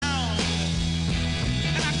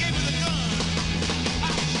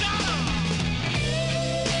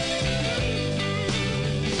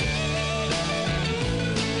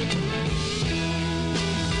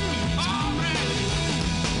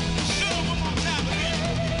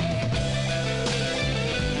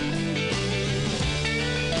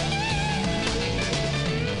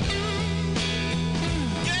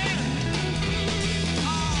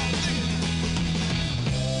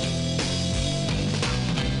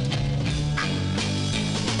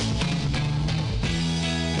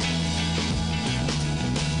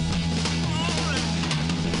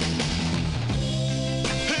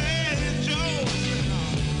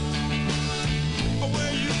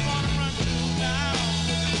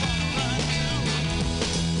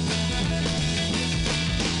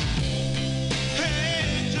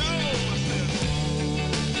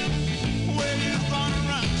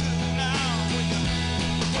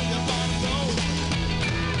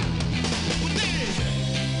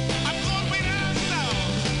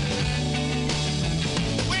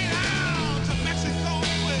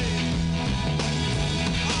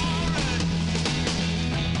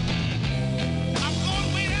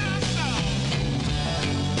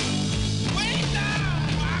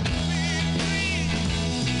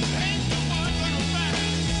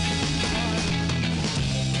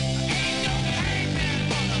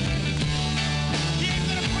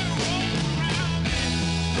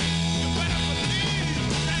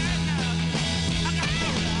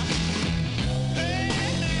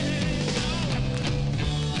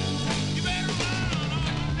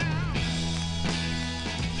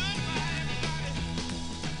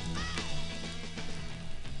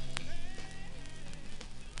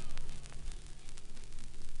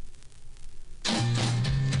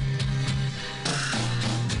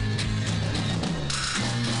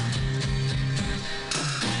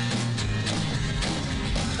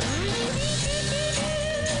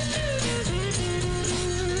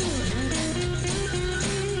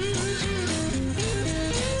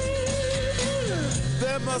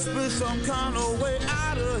must be some kind of way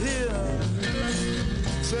out of here.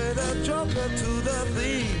 Say the joker to the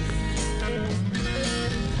thief.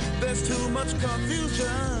 There's too much confusion.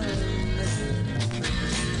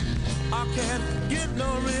 I can't get no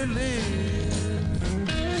relief.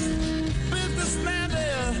 Businessman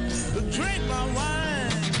there, drink my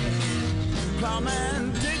wine.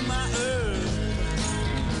 Plowman, dig my earth.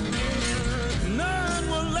 None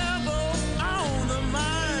will ever own the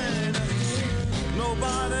mine.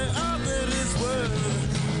 Nobody of it is worth.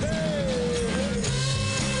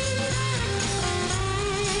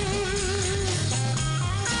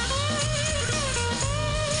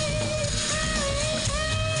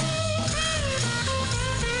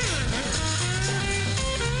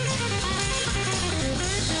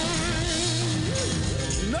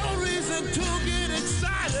 To get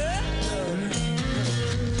excited,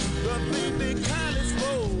 but be kind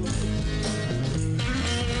exposed.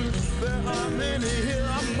 There are many here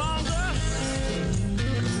among us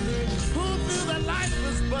who feel that life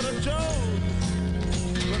is but a joke.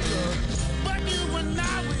 But you and I,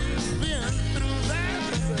 we've been through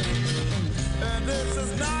that, and this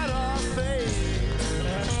is not our fate.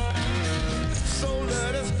 So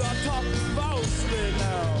let us start talking falsely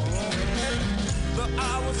now. The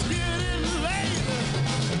hour's getting late.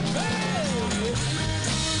 Hey!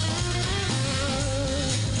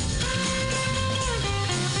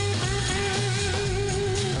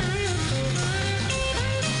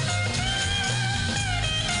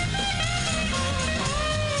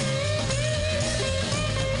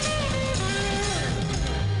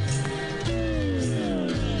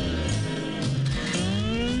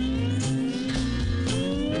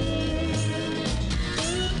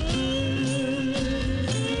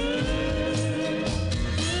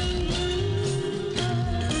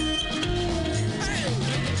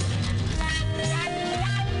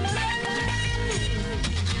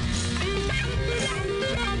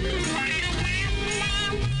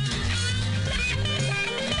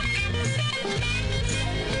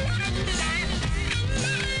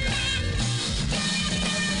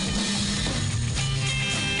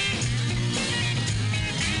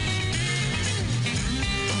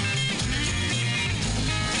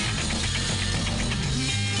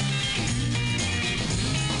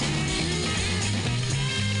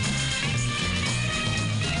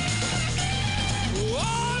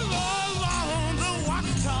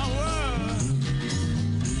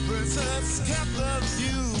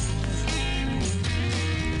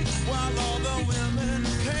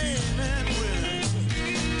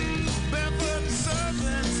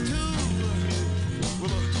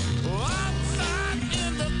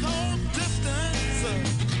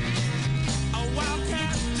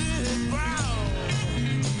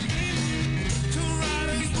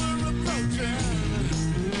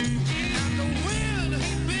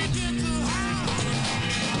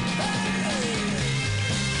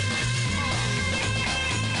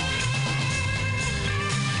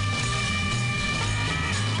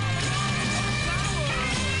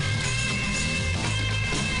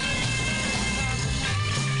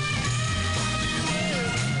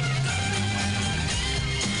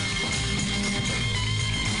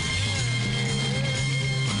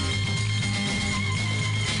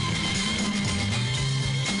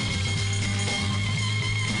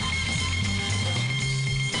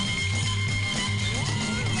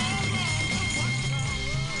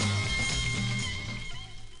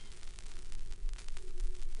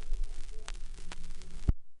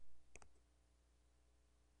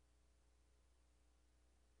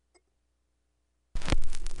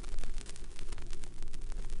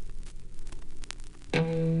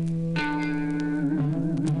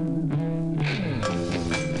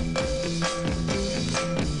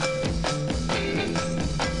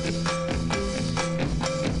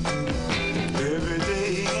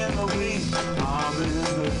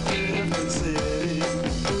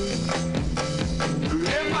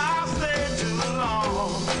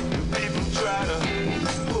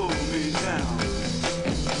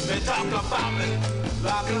 About me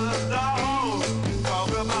like a dog. Talk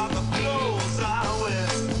about the clothes I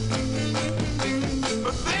wear.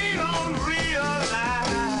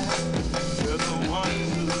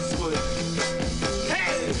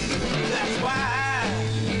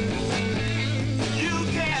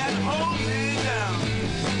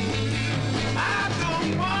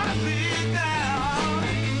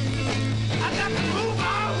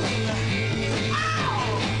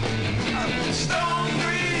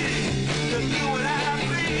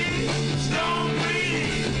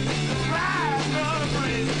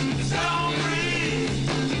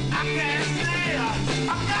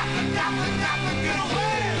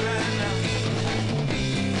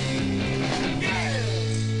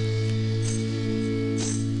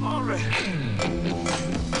 baby.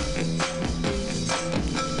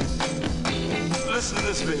 Listen to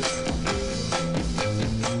this, baby.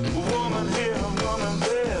 Woman here, woman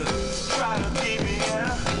there, try to keep me in a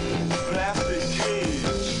plastic cage,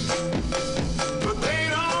 but they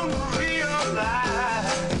don't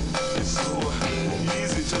realize it's so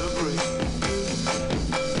easy to break.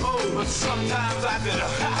 Oh, but sometimes I could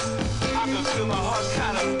feel my heart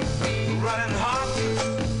kind of running hot.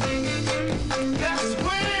 That's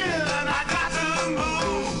when I got to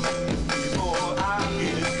move before I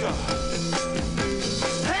get caught.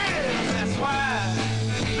 Hey, that's why,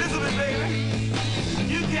 listen to me, baby,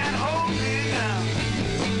 you can't hold me down.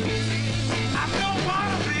 I don't want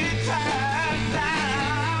to be tied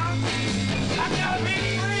down. I gotta be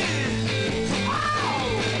free. Oh,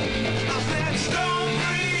 I said stone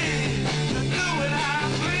free to do what I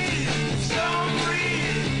please. Stone free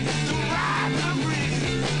to ride the breeze.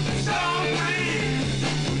 Stone free,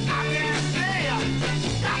 I can't stay.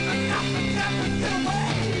 Got to get away.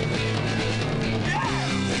 Yeah.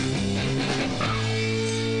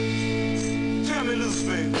 Turn me loose,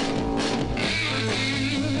 baby.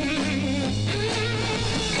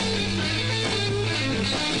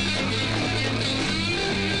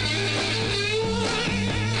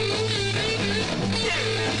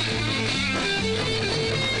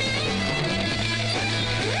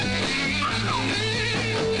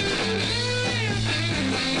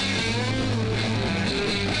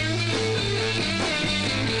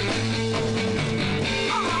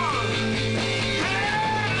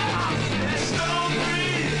 Stone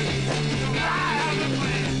free to ride the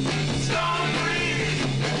breeze. Stone free,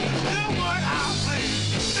 do what I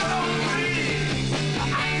please. Stone free, I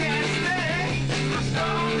can't stay.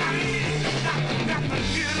 Stone free, got to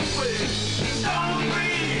get away. Stone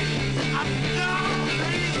free, I'm stone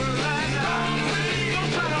free, right? Stone free,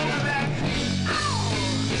 don't turn over back.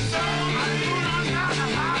 Stone free, run down the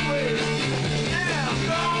highway. Yeah,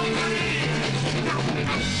 stone free.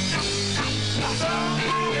 Stone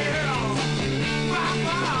free,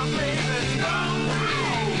 bye-bye, baby. Stone free.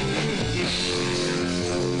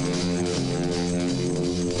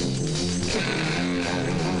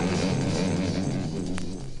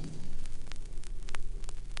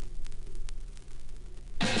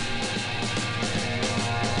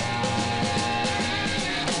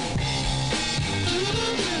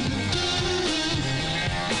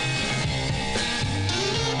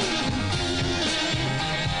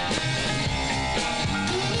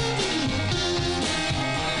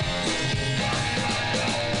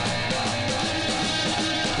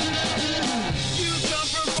 You jump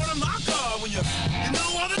in front of my car when you know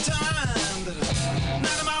all the time that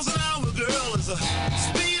 90 miles an hour, girl, is a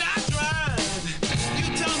speed I drive. You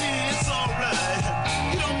tell me it's alright.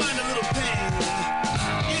 You don't mind a little pain.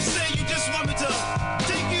 You say you just want me to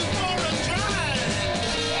take you for a drive.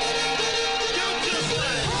 You're just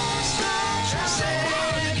like so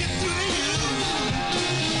hard to get through you.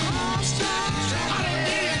 I didn't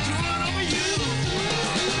need to run over you.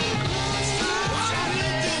 All I need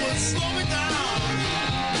to do is slow me down.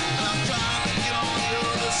 I'm trying to get on the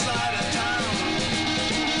other side of town.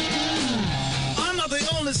 I'm not the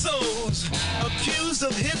only souls accused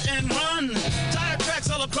of hit and run. Tire tracks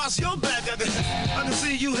all across your back. I can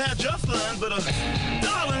see you had your fun, but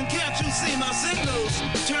darling, can't you see my signals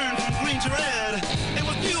turn from green to red? And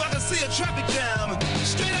with you, I can see a traffic jam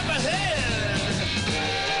straight up ahead.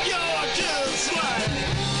 You're just like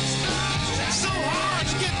so hard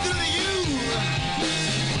to get through to you.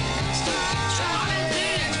 I didn't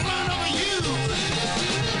need to run over you.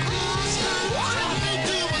 All I need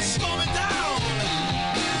to do was slow me down.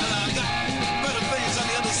 And I got better things on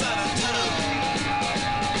the other side of town.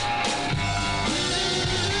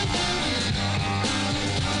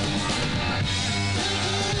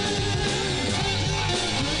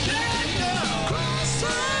 Yeah, girl.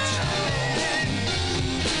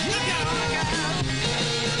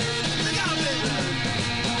 Look out, baby.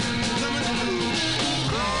 Coming through.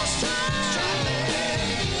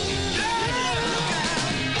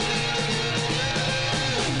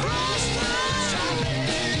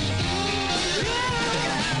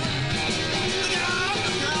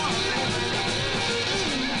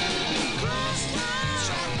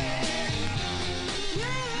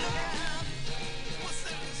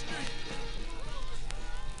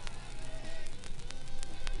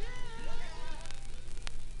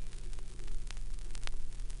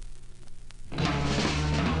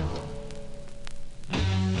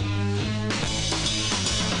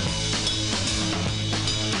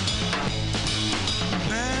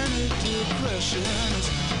 Manic depression is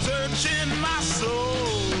searching my soul.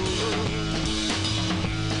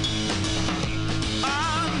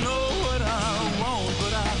 I know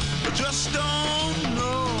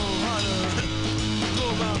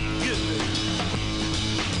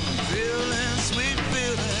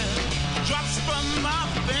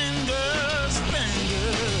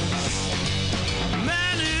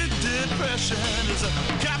depression is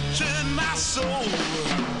capturing my soul.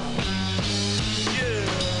 Yeah.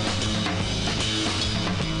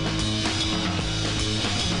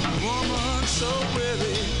 Woman so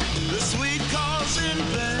weary, the sweet cause in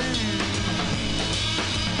vain.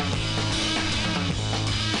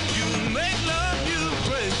 You make love, you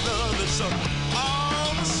break love, it's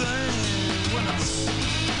all the same when it's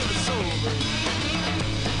over.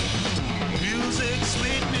 Music,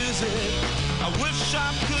 sweet music, I wish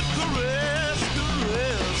I could caress,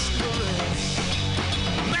 caress, caress.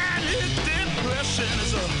 Manic depression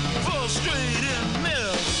is a frustrating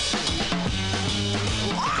mess.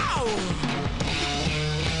 Wow!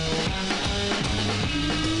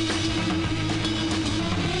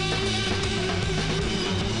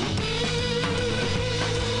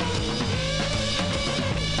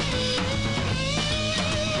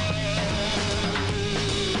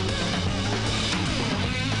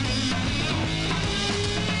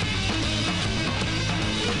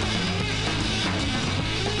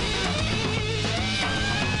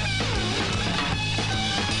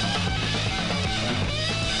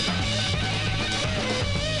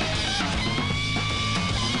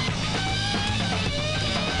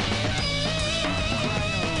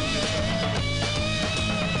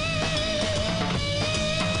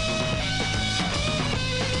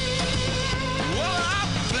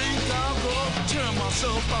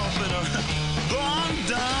 Off and gone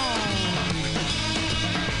down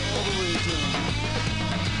all the way down.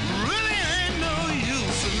 Really ain't no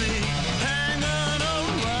use of me hanging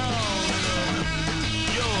around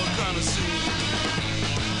your kind of scene.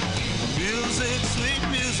 Music, sweet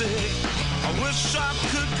music, I wish I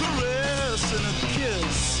could caress and a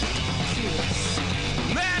kiss, kiss.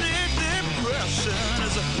 Manic depression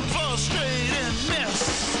is a frustrating mess.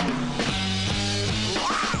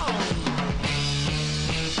 Wow!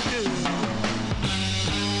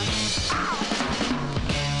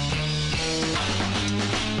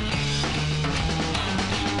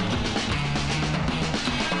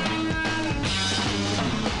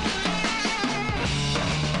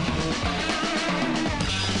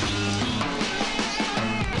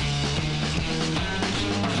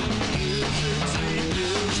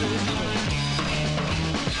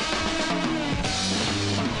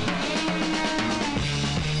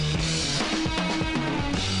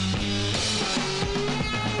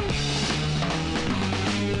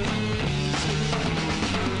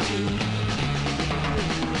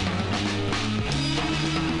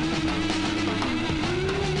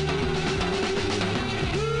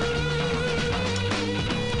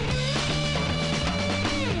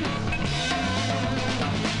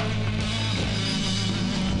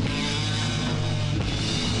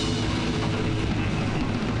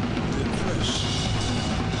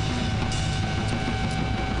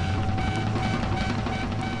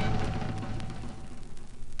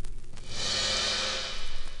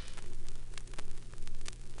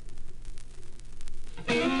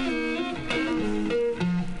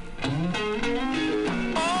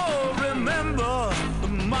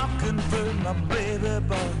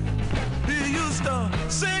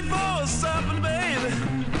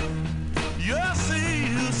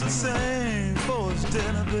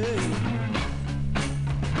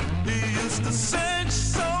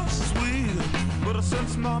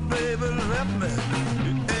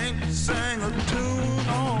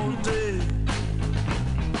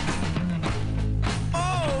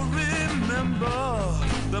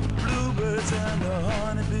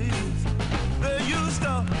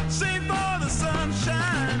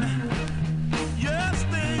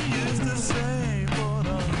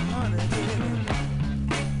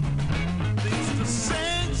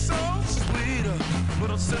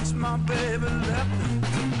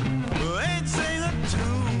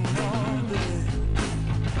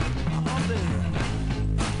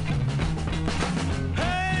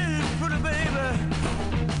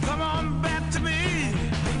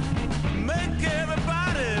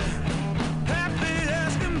 Everybody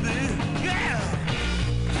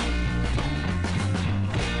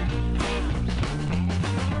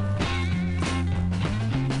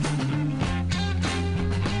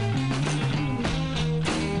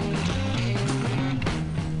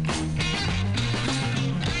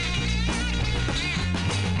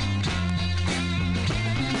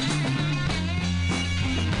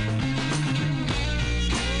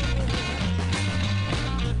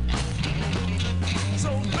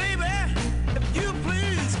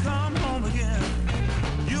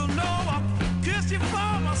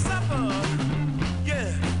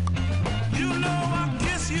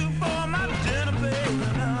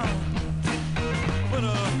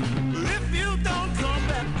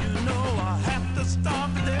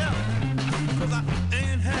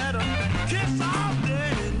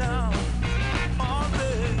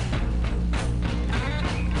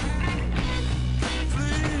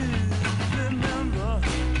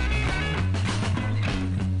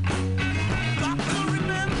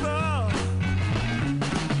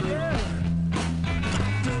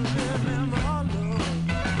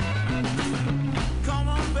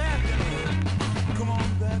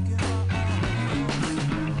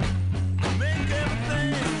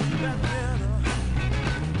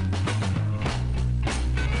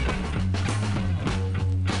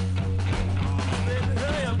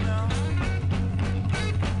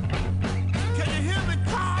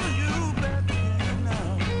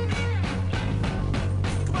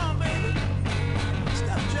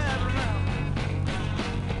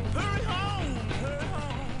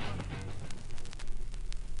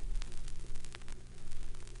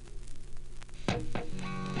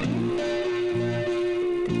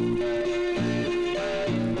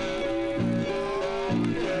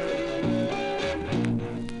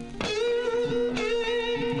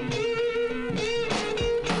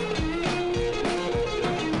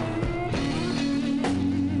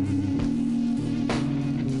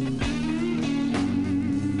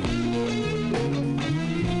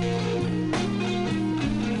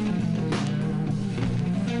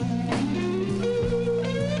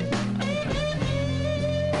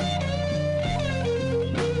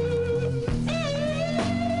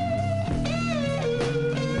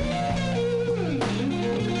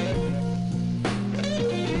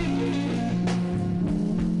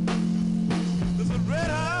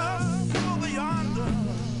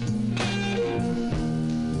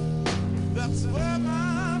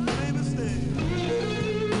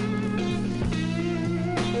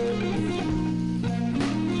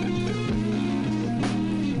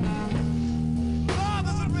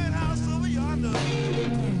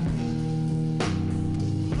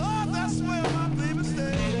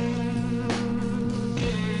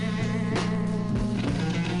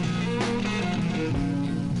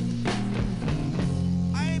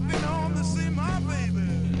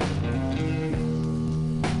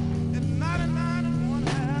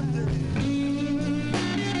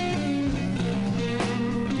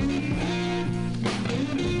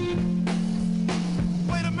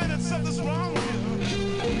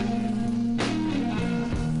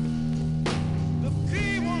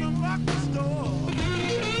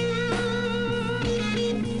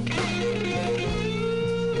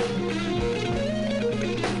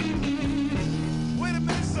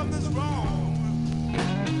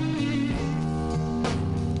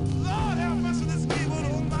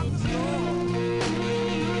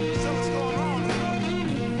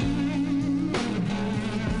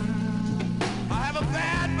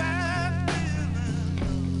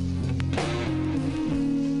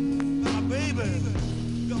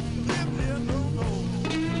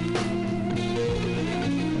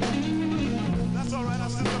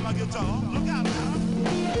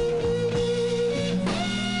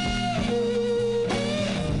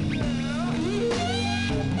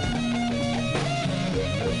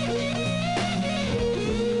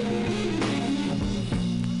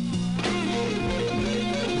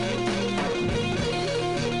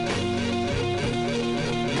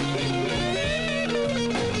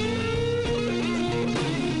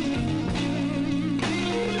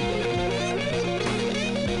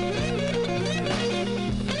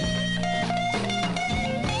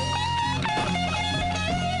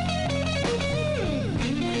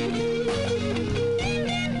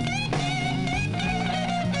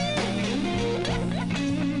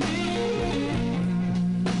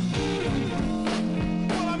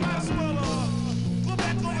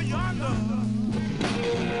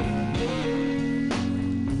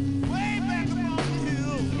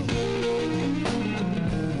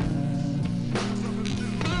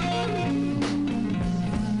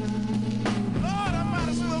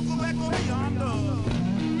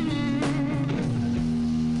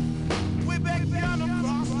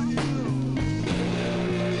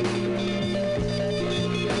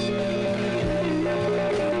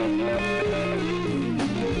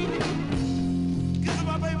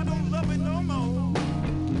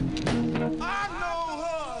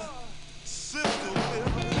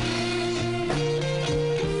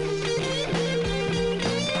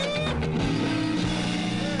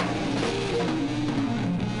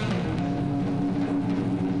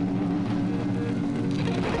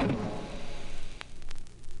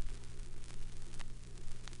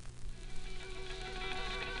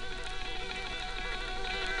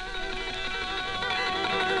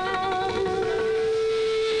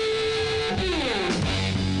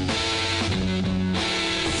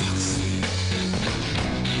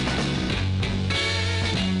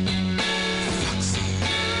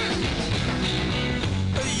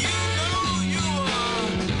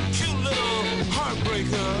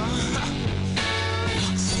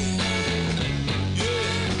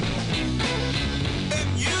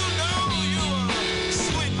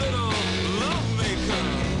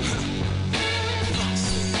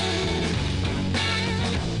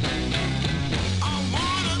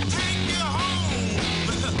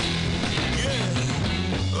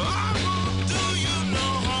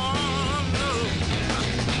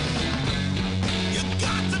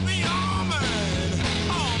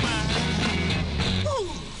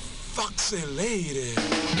Foxy lady.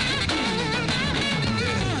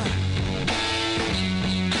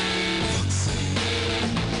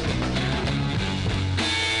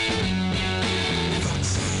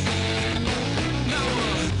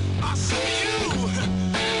 I see you,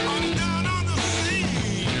 I'm down on the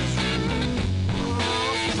sea.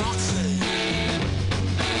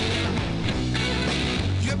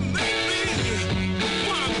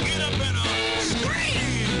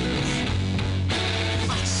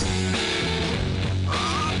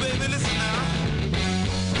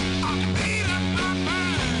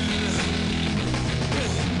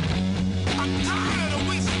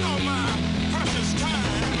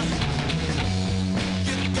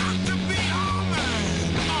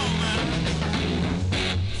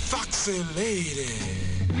 Foxy lady.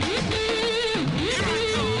 Here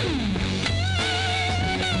I go.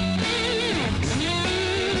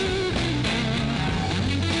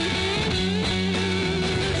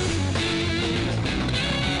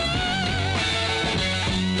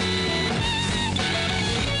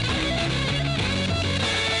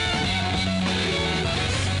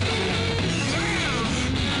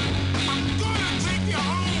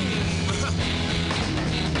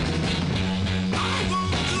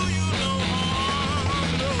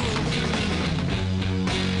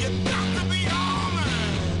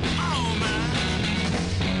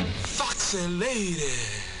 Lady,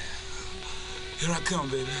 here I come,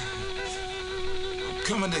 baby. I'm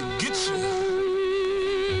coming to get you.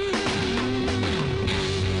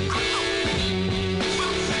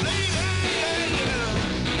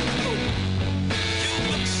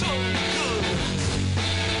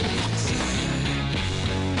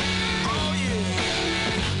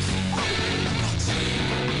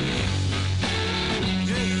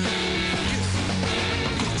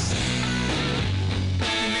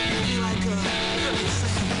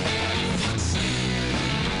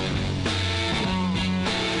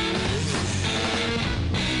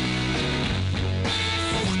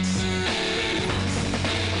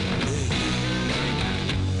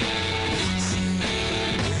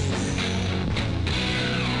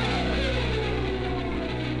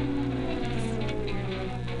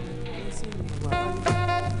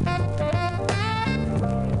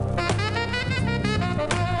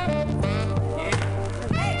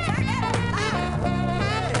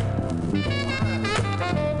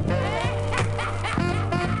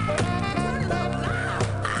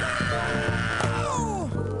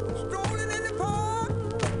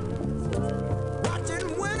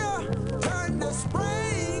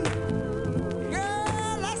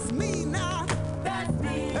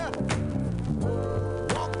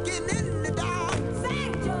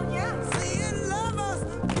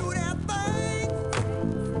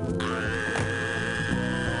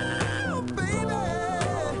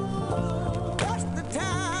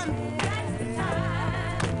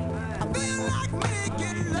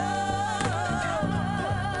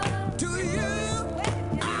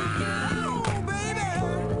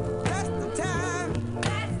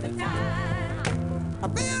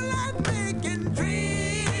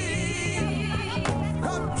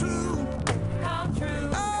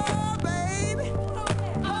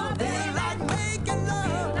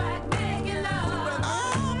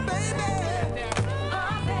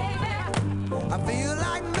 I feel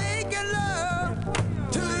like making love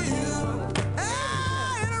to you.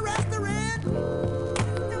 In a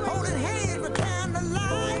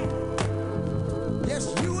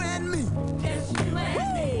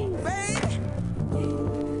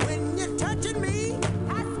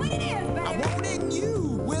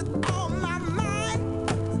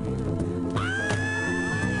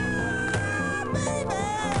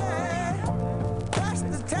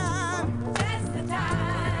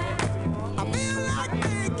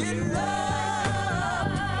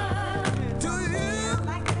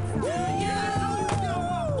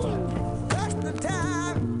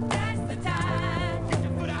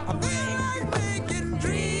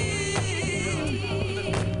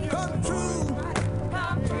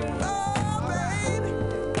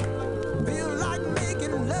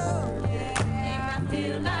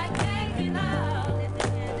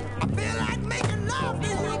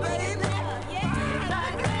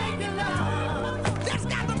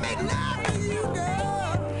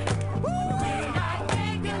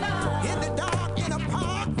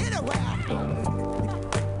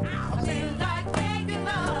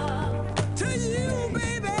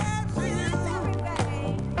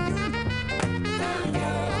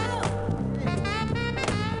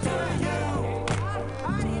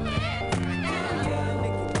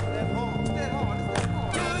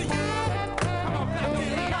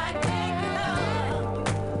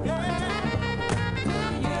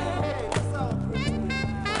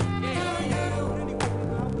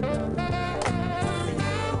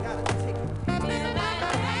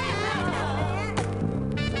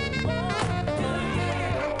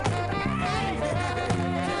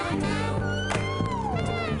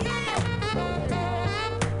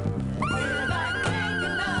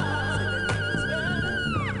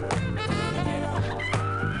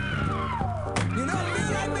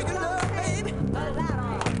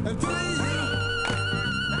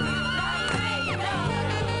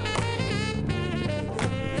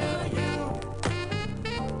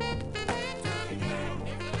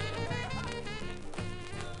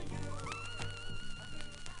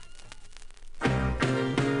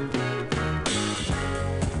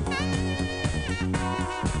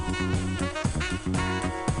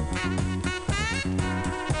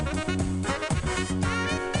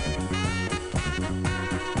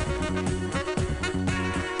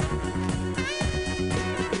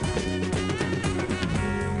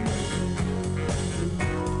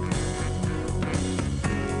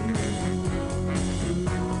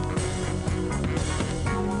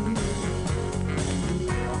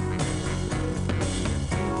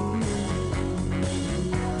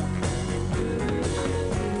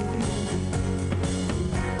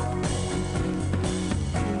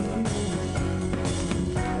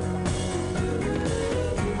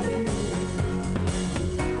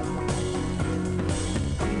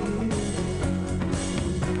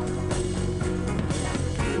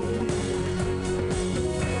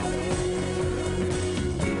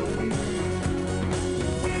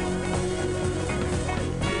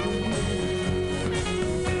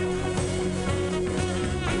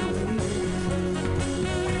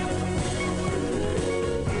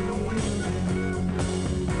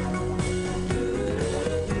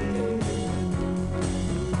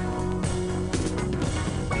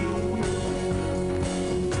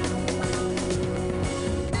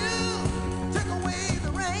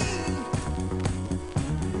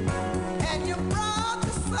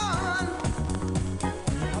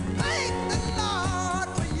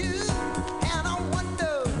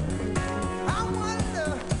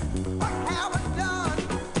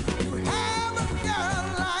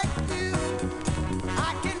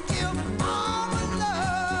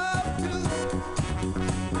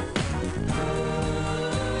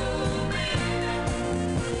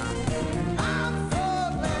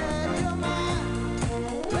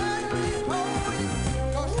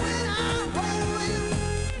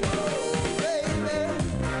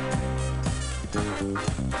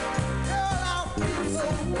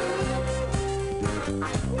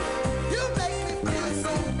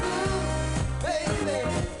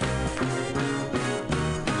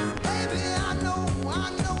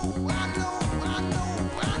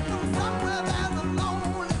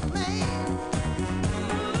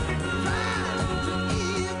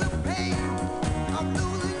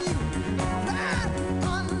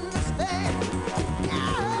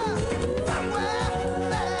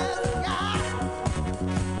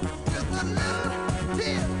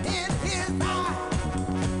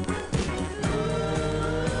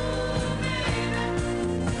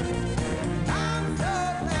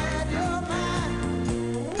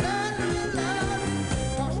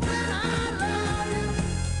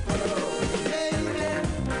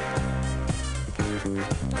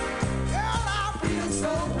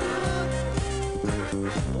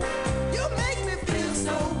You make me feel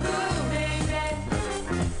so good, baby.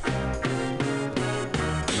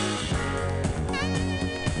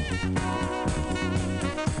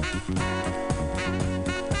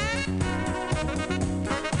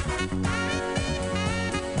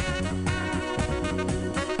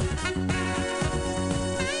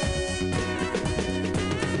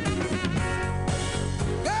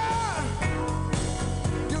 Girl,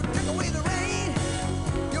 you took away the rain,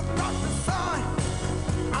 you brought the sun.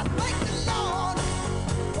 I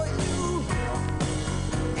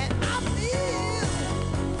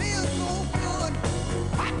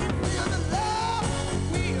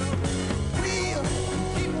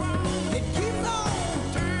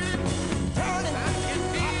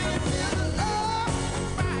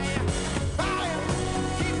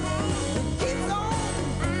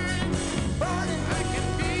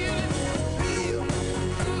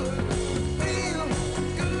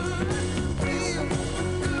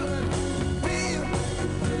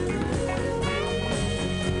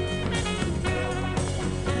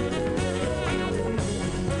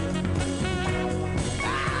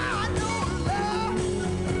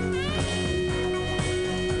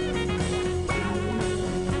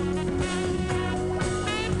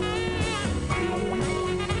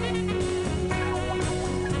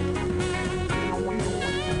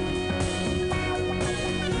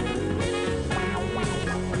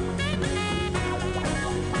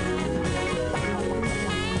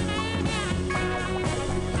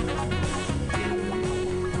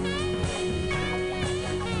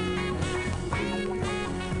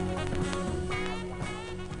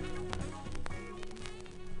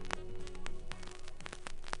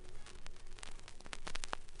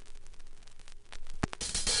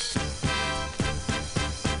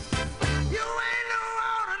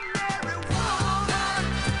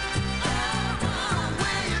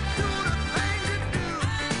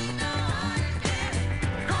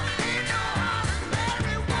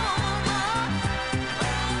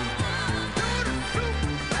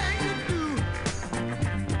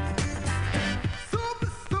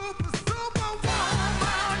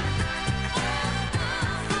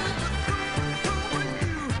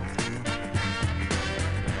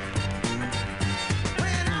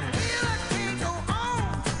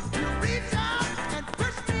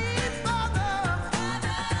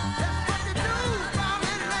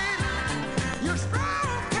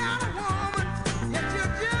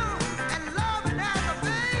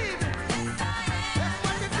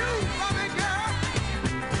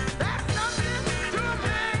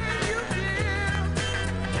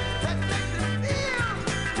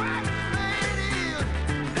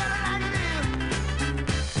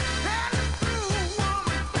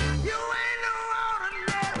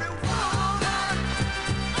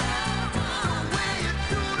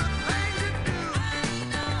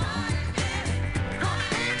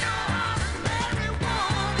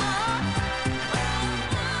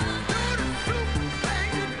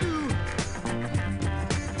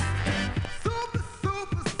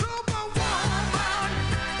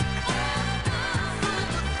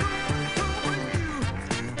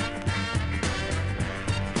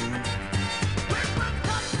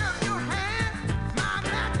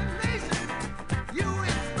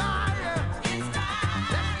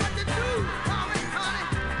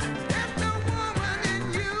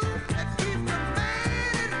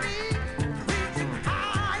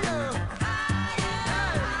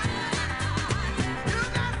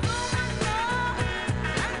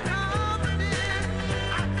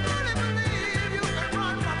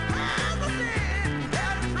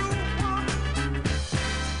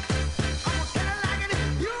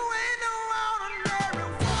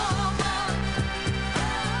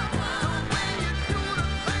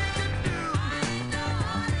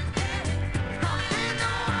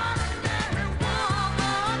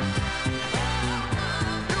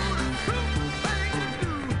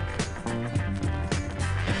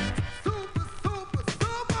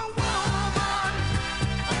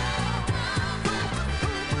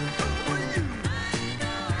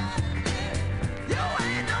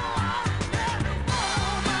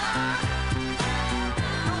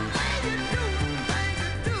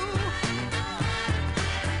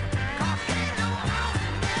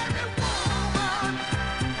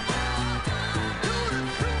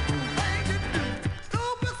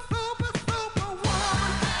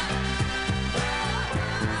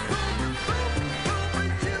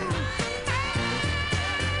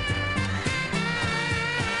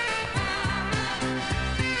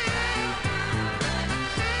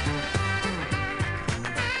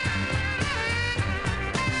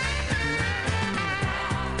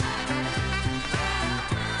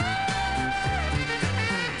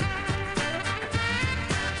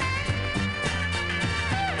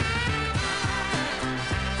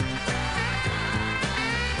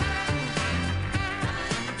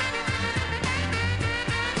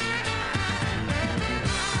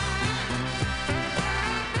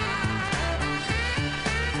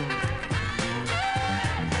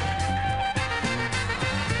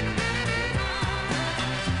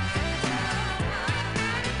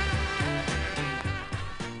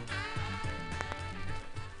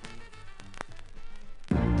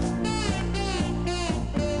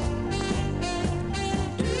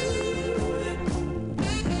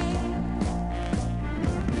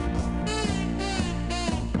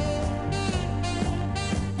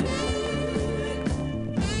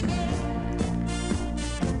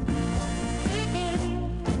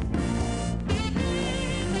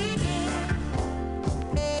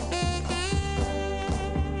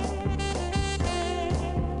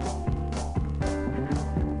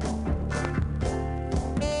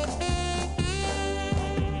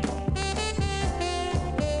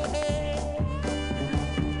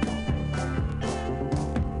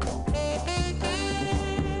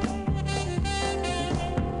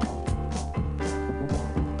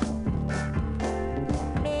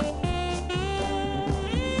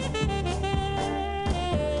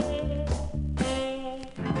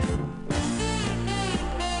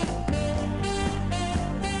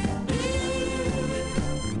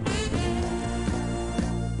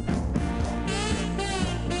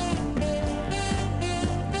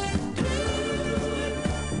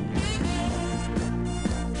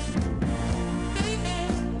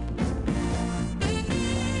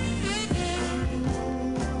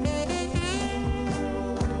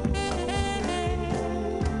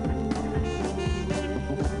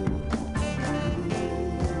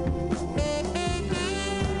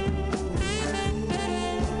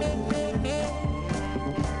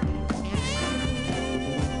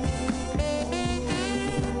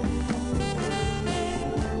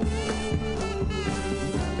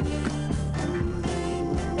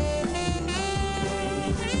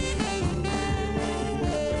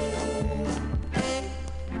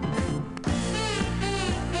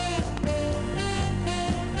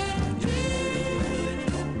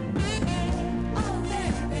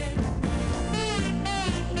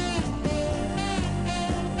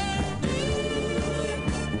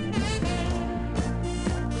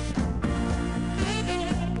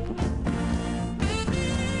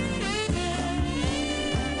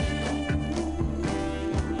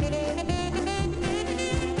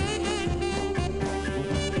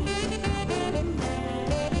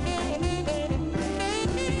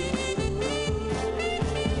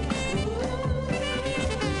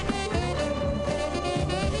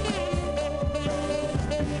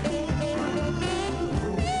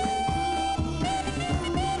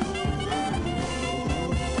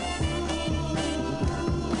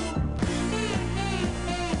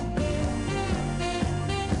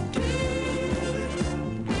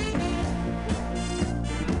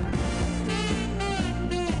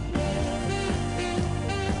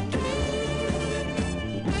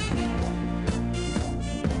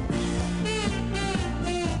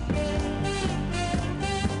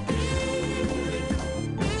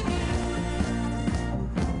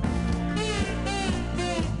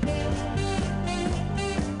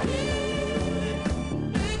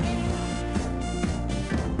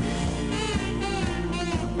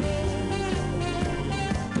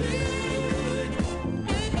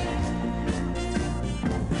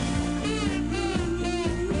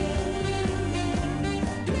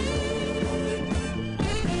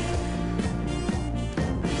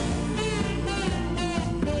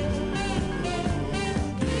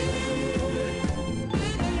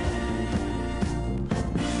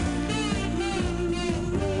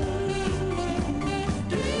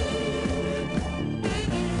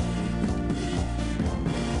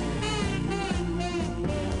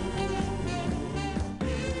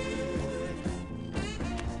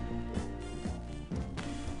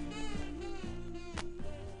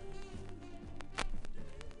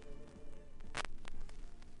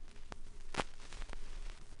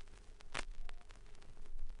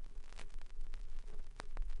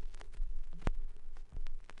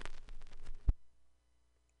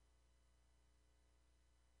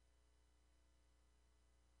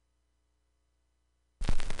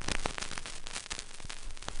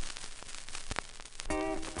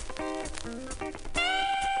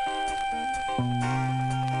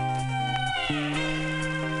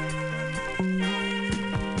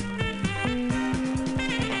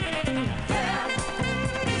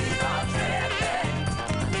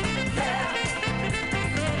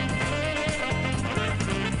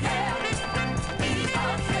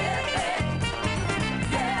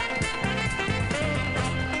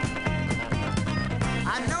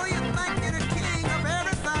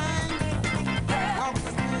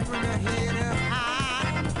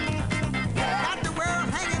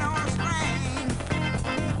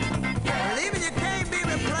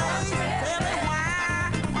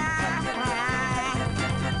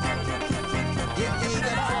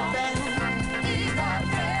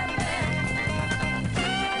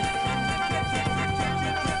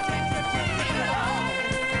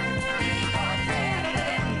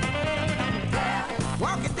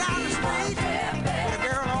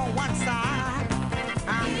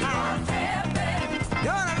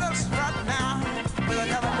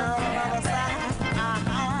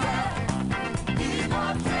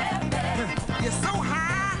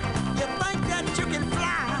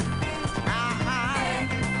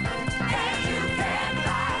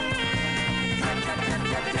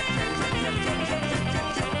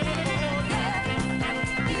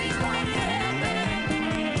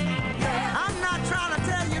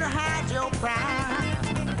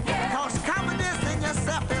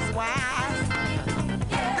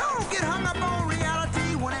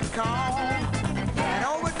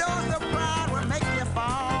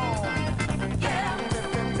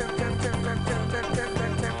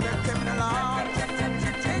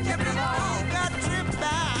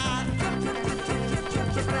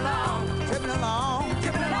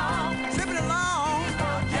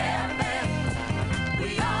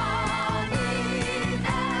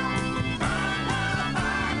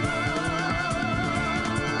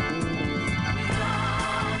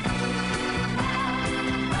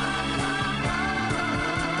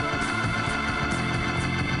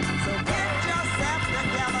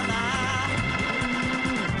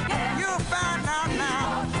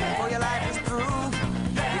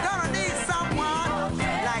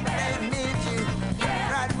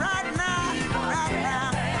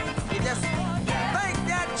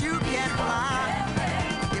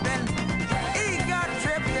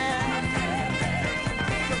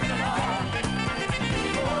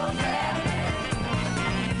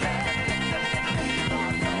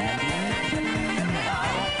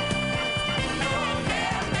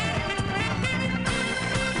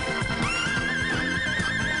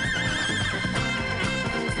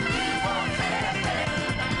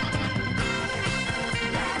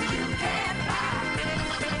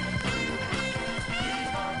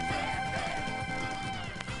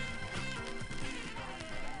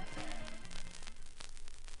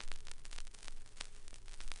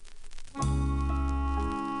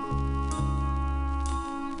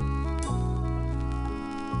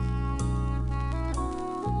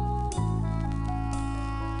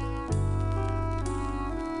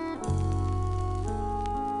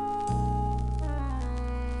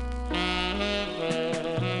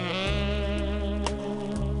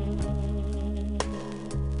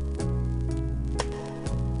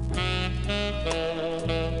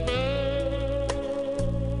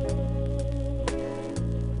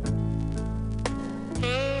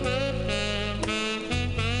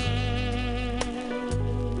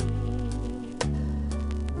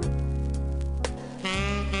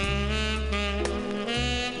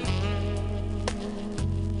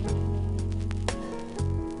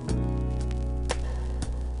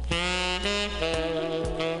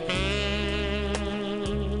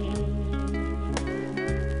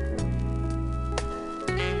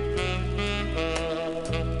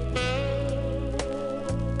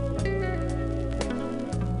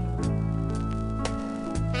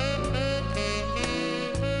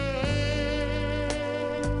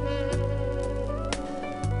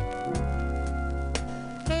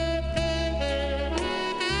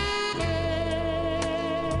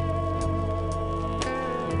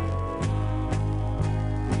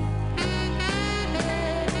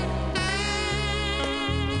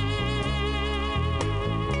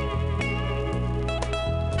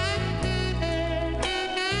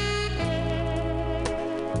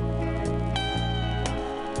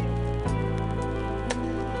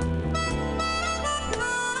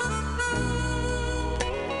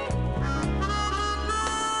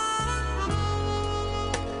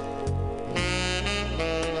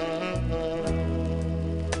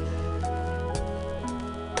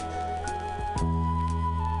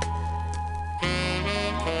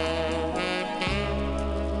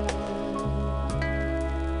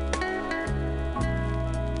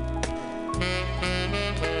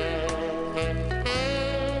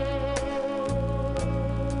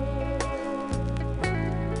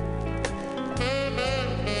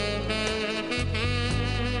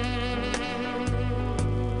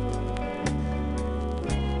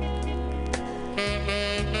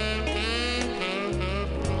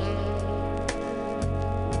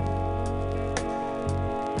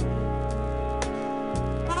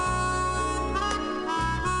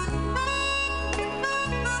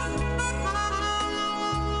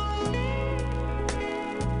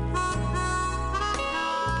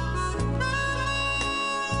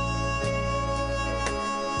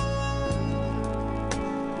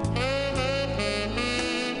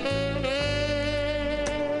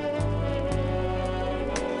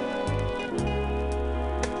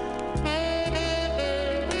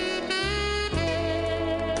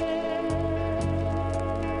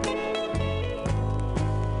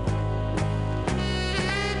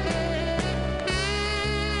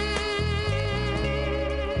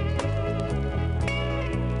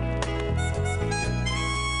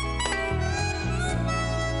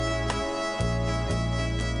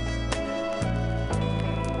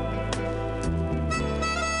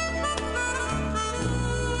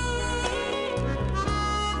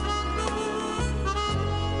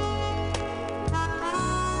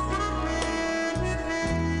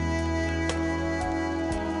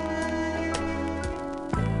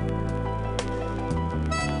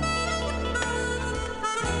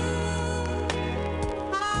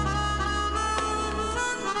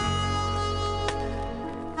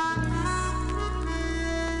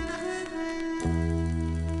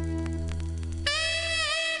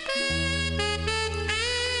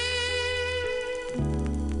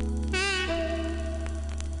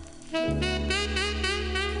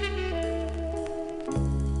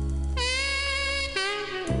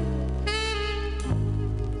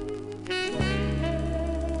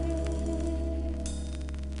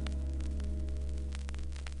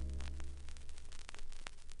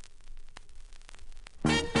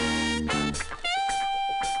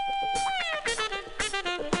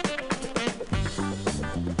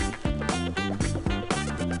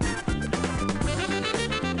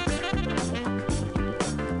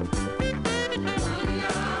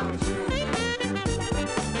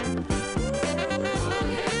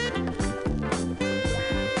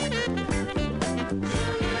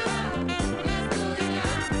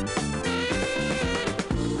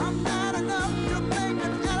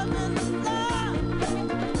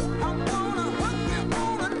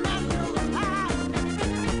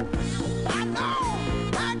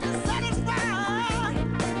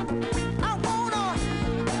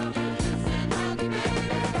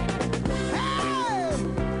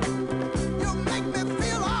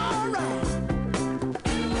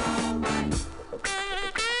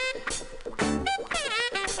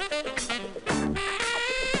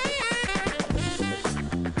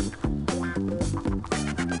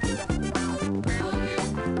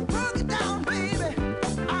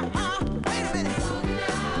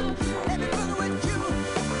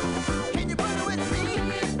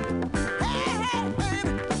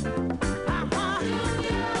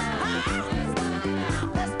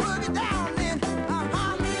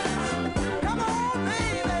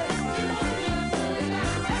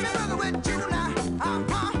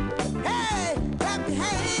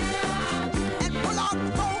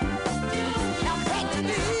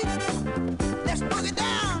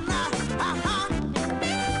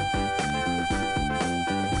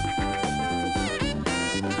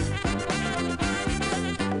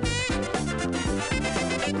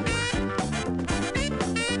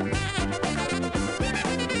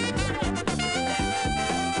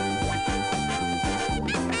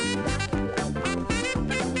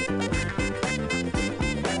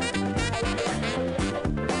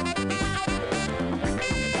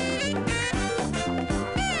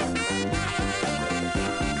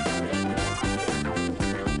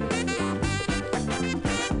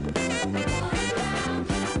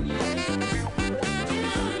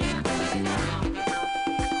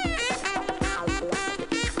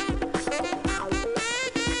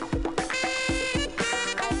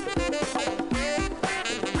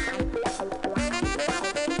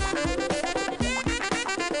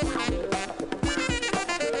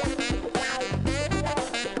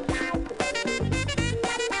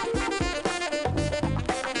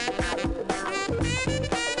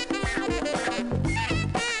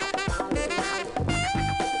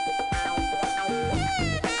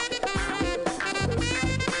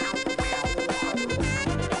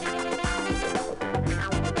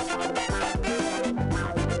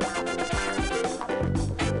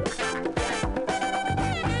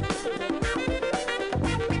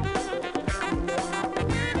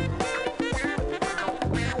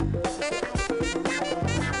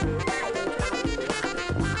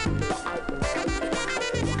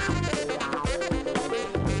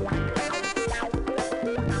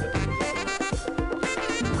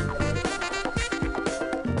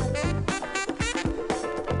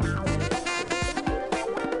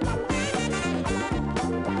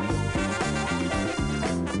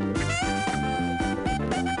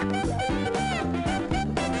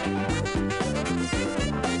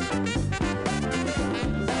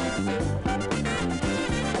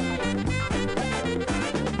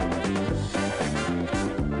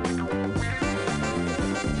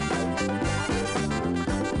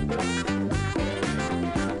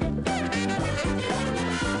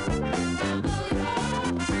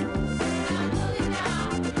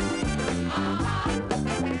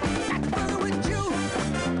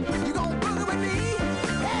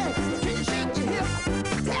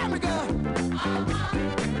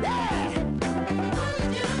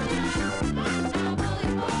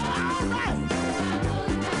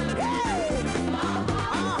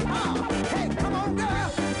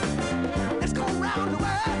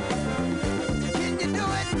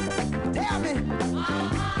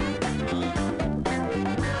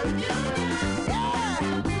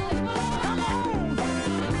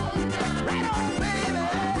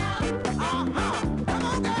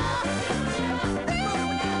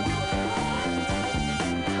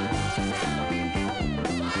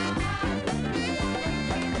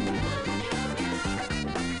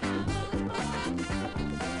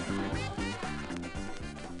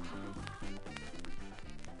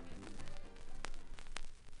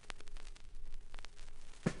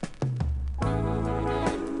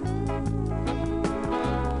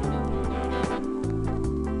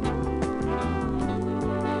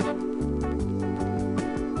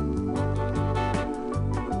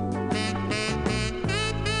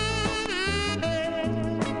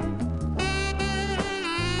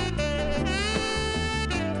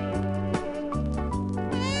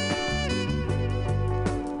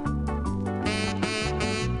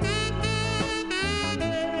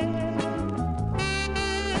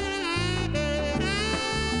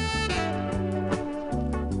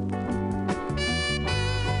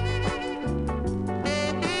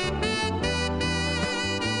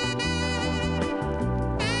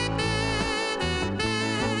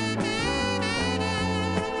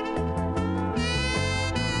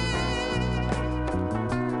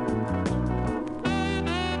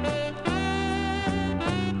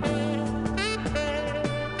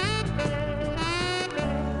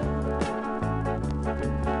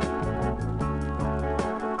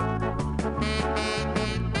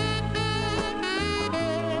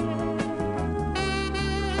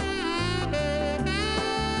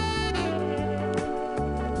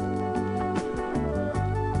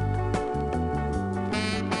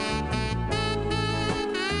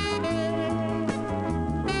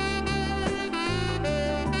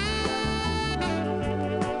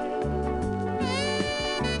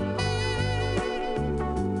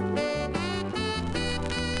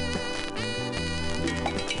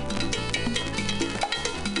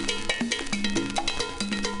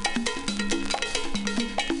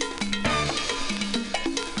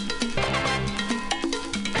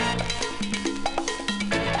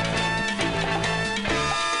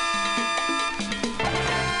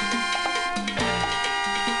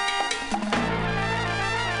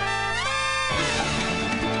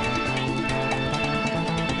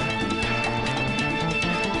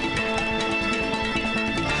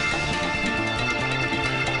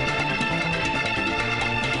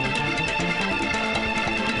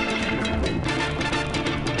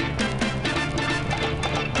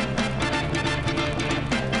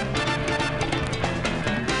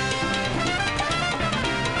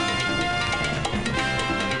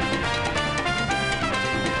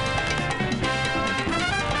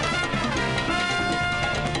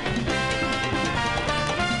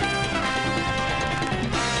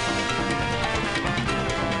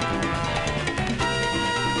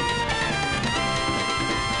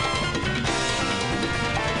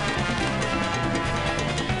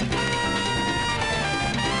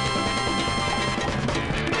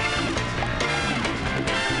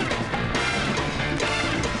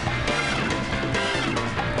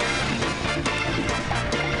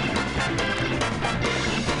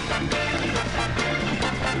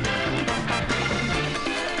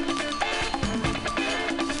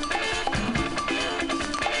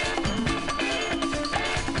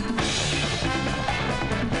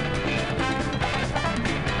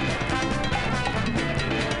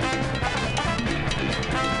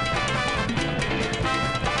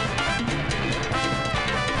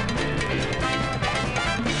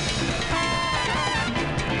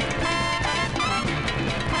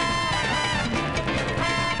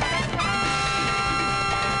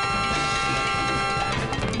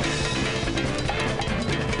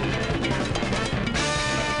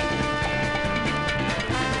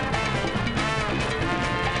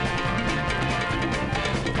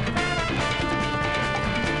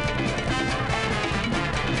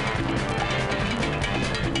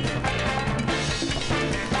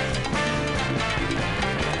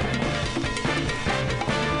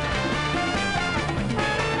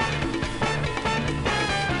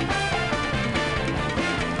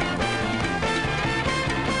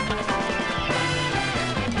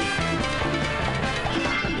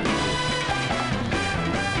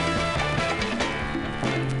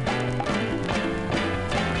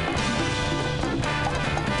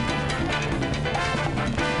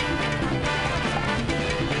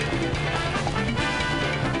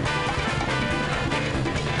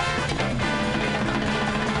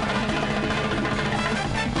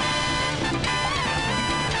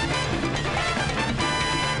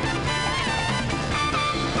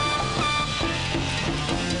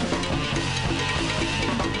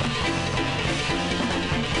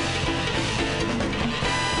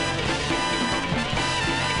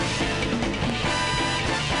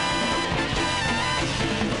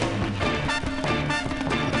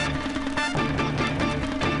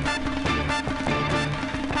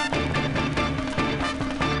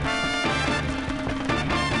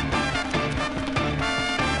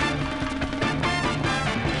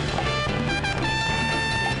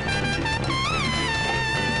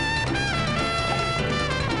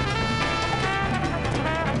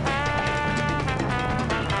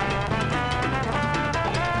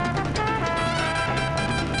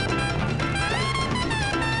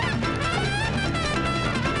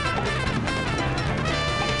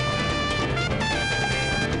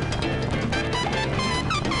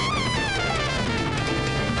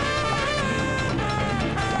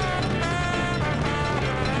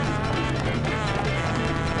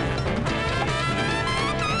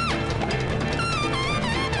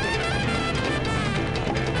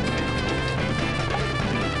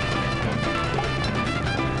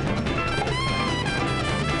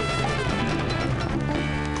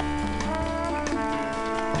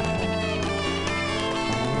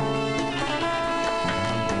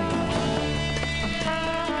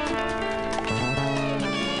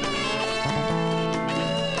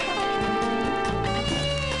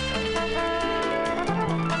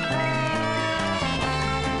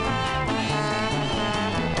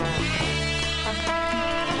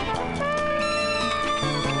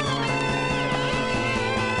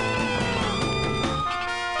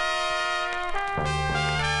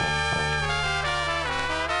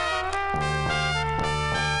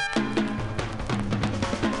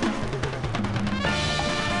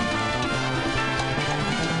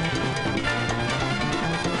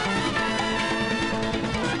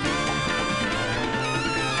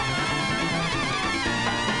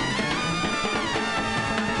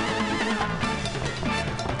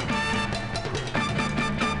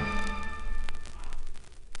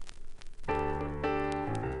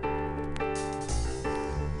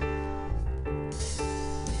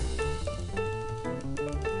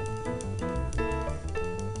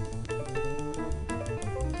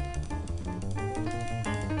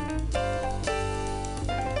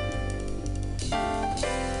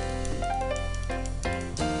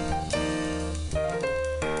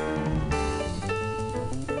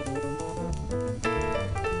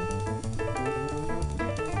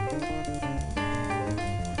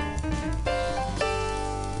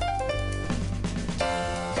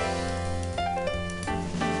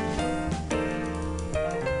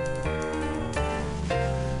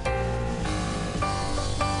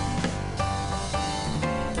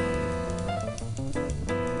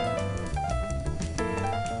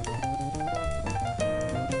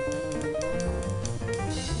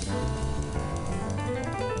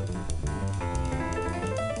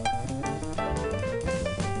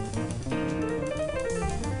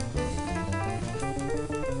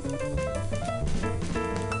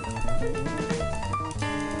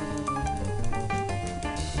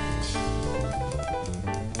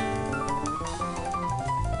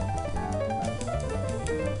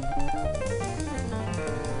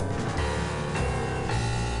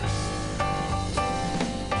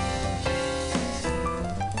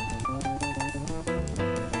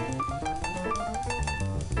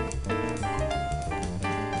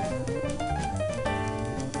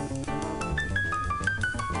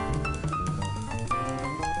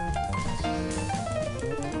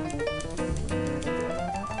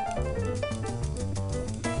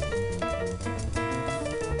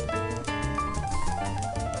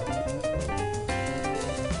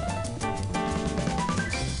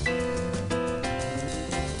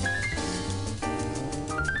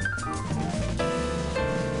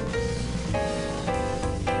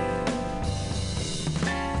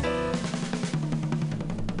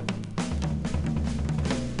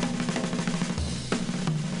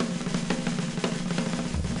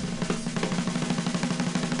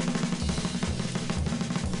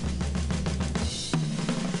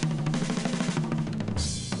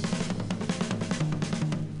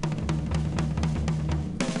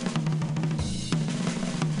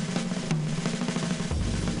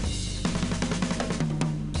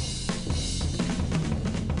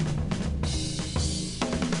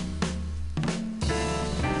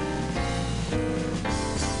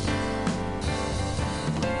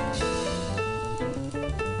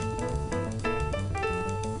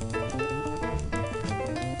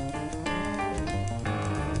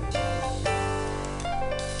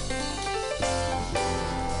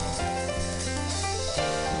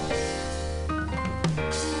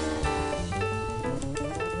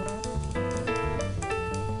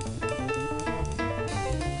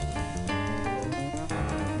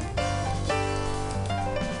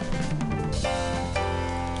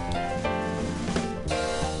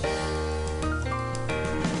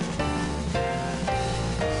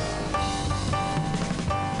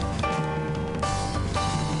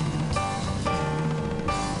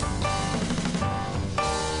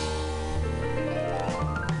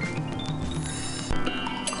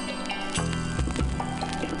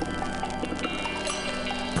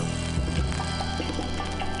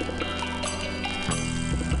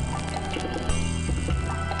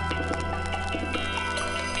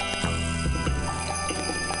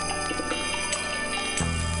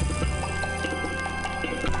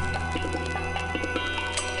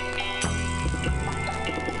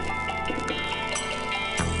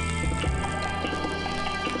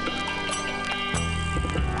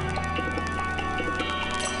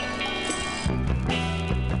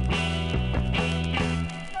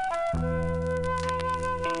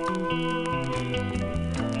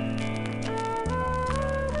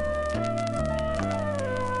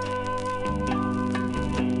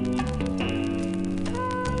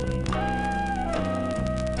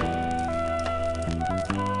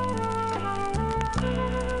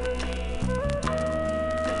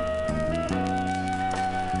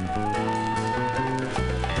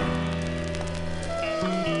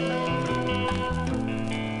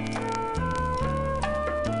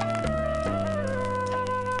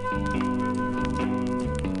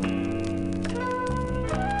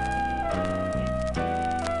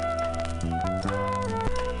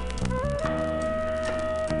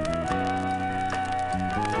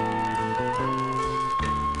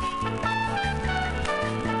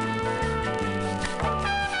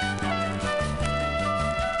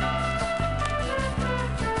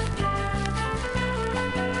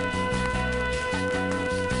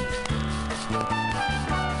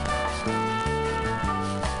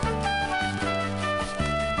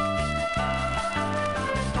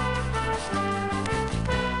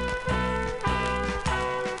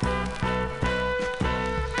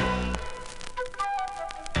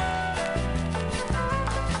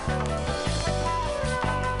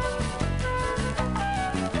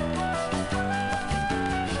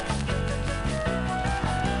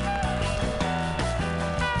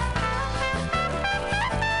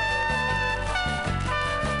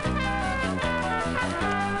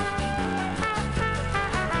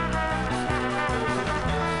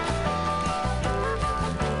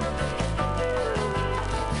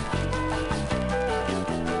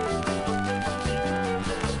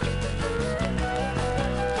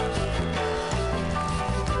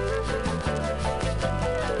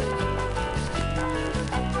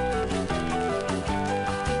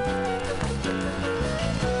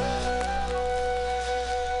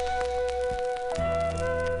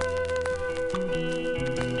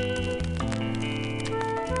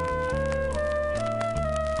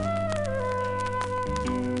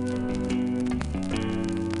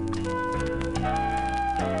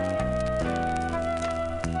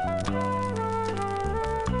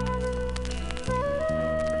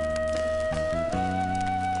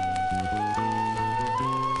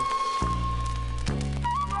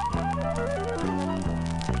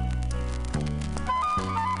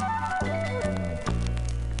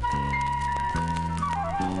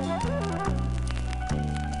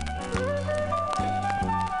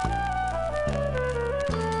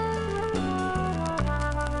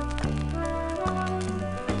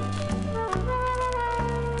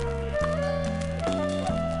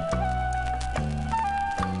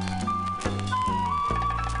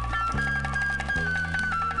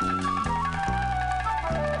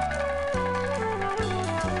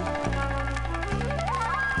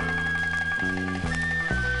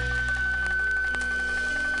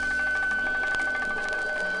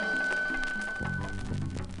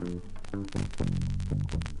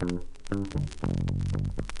Hey,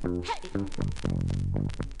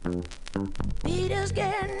 beat is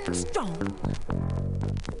getting strong.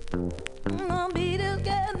 The beat is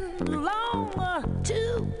getting longer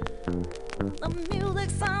too. The music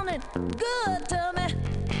sounding good to me.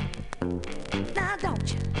 Now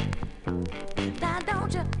don't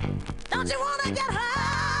you wanna get high?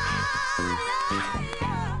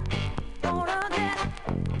 Wanna get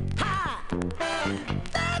high?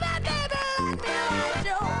 Baby, baby, let me light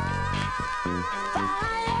your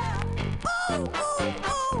fire. Ooh, ooh,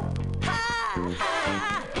 ooh, high,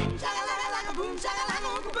 high. Shaka-laka-laka boom,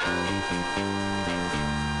 shaka-laka-laka boom.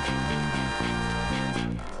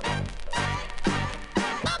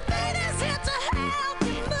 The beat is here to help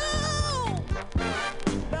you move.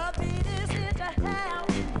 The beat is here to help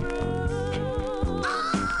you move.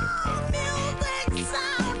 Oh, music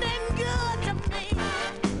sounding good to me.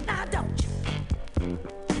 Now don't you?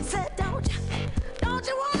 Said don't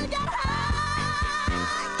you wanna get high?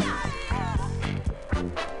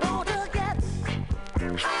 Don't you get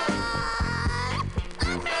high?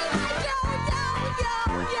 Let me light your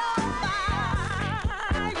fire.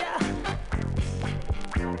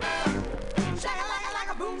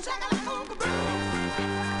 Shaka-laka-laka boom, shaka-laka-laka boom.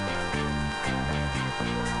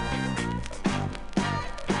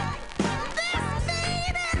 This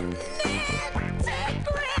beat is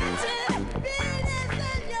nitty-gritty. Beat is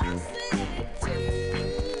in your city too.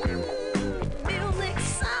 Music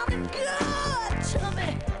sounding good to me.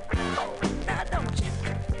 Now don't you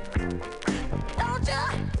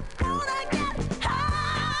wanna get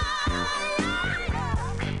high?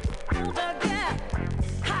 Wanna get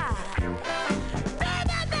high?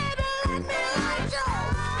 Baby, baby, let me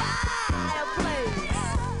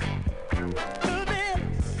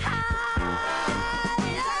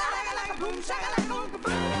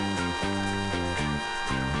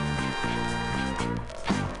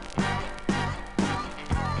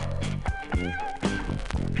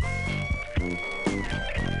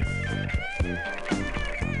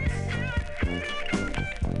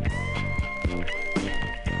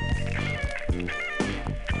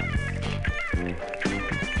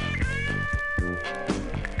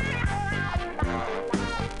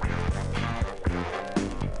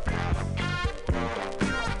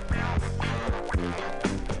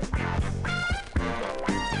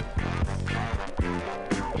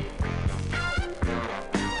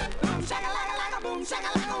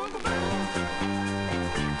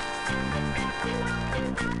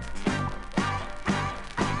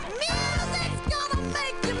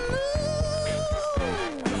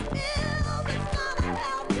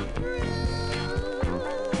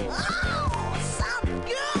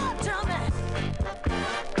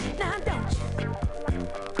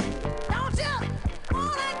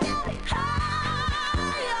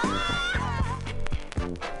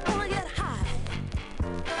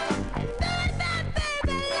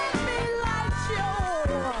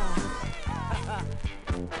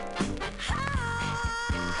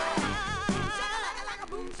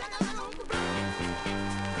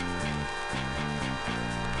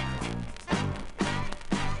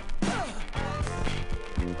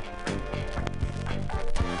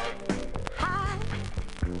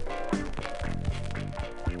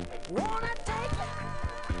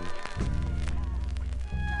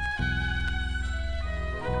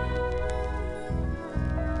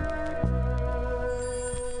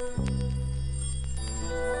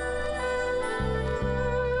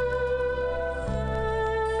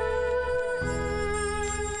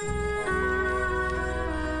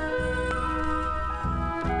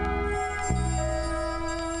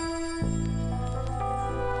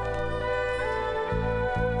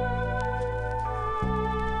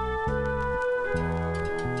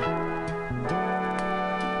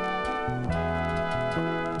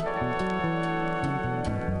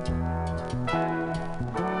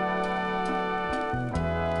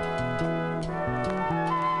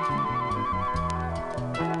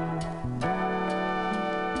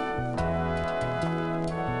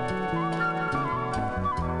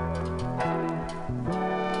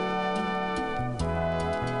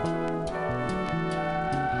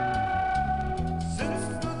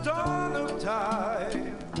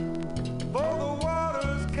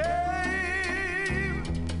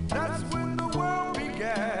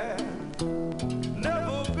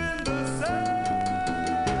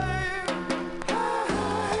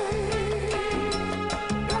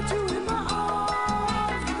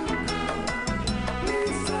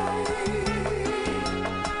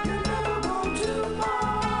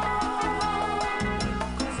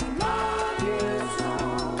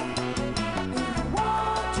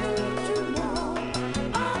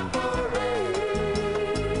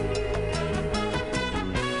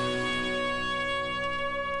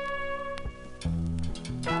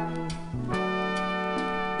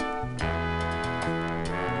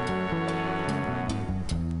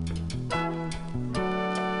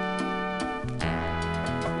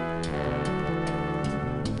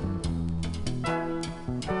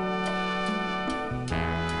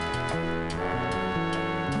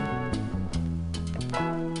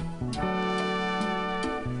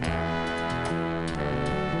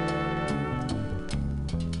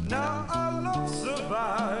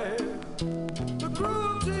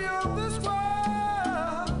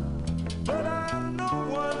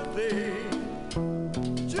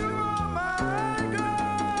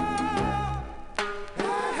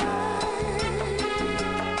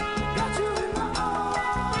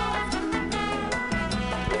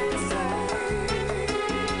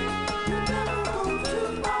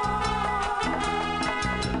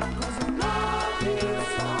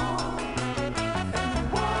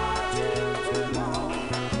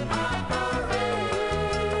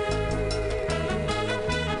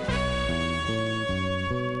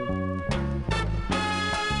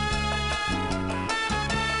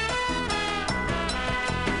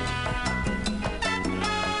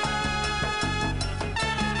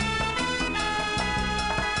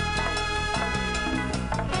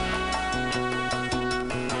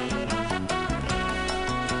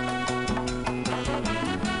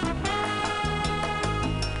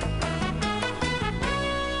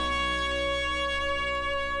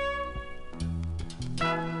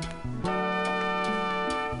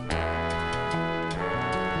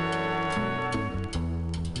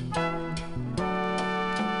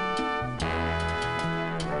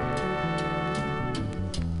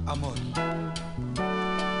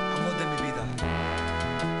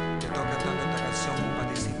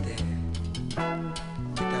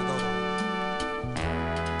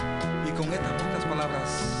con estas pocas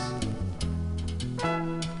palabras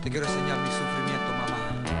te quiero enseñar mi sufrimiento, mamá.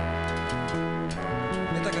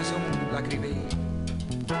 Esta canción la escribí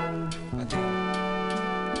a ti.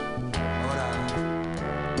 Ahora,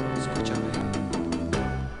 escúchame.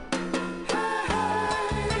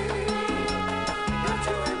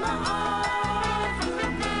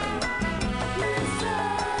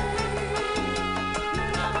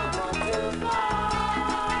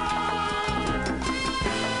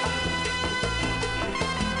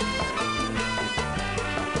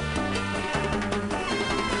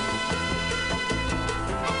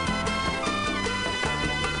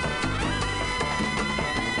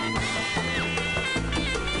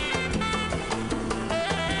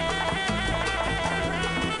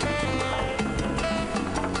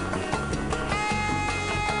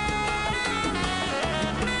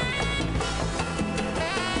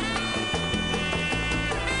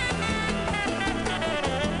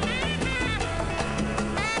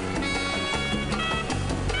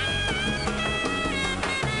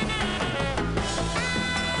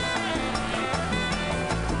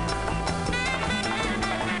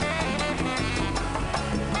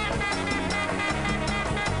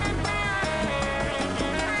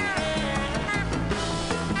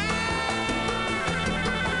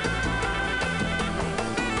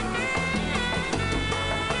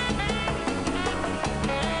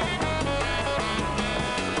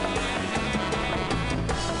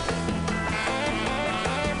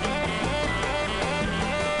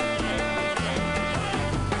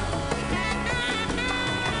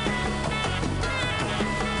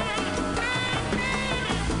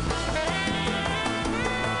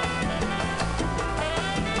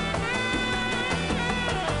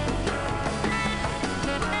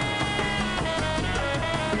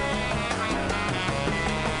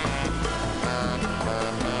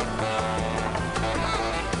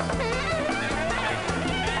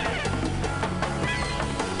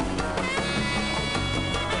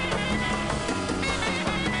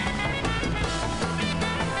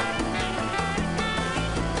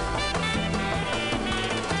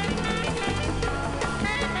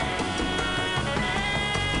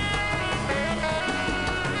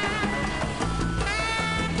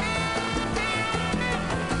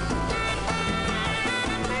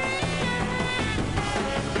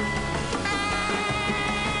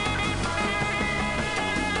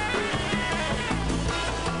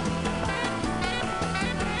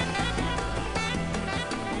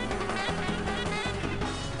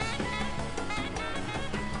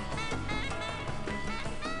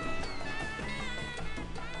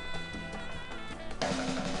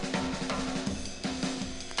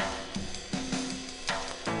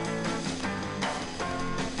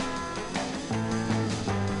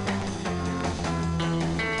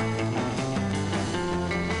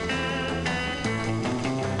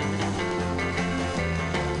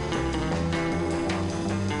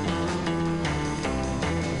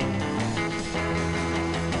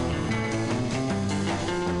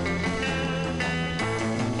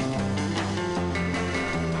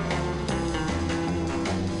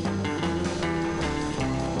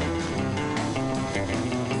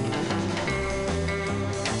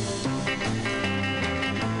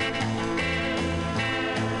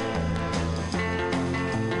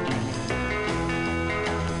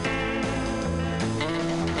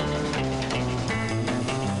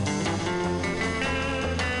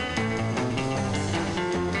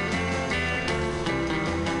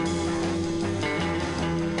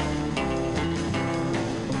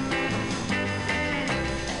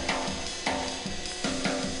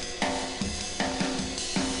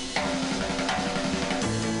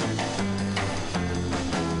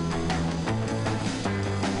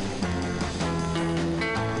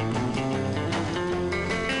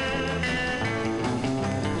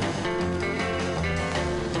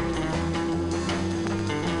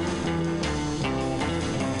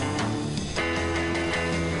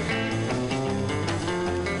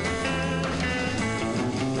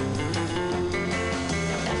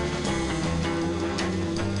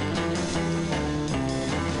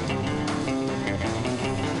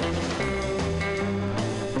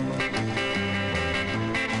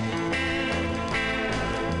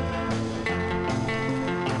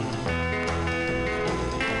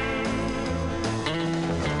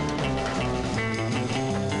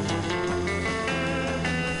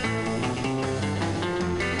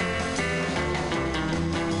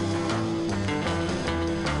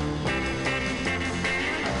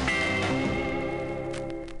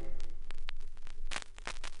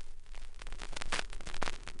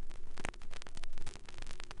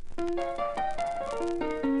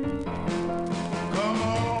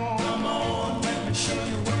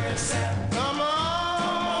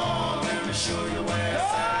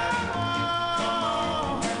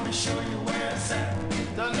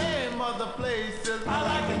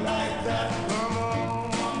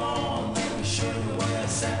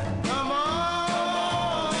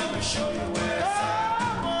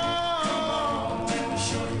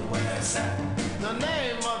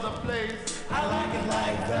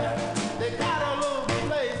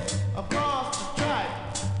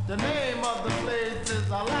 The name of the place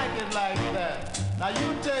is I Like It Like That. Now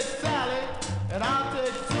you take Sally and I'll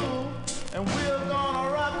take Sue, and we're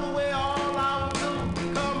gonna rock away all our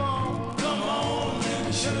blues. Come on, come on, let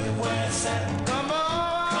me show you where it's at. Come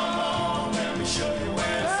on, let me show you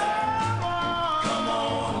where it's at. Come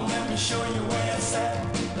on, let me show you where it's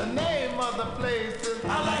at. The name of the place is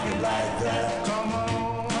I Like It Like That. Come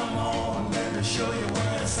on, let me show you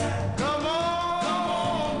where it's at. Come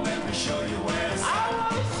on, let me show you where it's at. I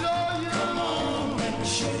wanna show you. Come on, let me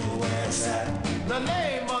show you where it's at. The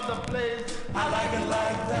name of the place I Like It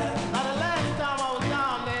Like That. Now the last time I was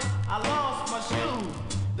down there, I lost my shoes.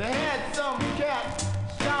 They had some cat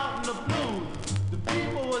shouting the blues. The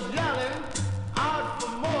people was yelling out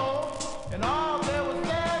for more, and all they was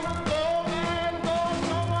saying was go, man, go,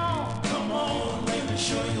 come on. Come on, let me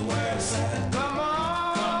show you where it's at. Come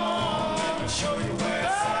on, let me show you where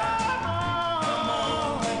it's at. Come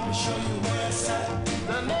on, let me show you where it's at.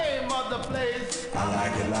 The name of the place I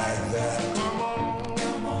Like It Like That. Come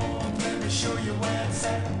on, let me show you where it's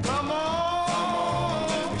at. Come on,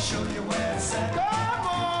 let me show you where it's at. Come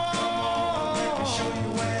on, let me show you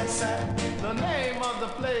where it's at. The name of the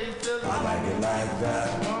place is I Like It Like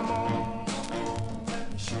That. Come on,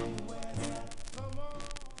 let me show you where it's at. Come on.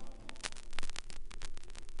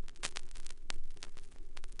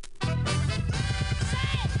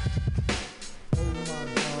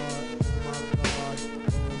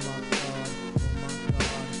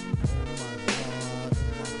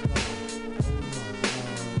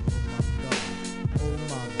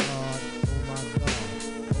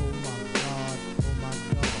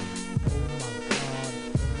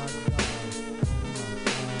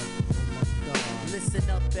 Listen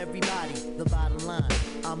up, everybody, the bottom line.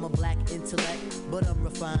 I'm a black intellect, but I'm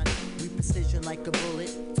refined. We precision like a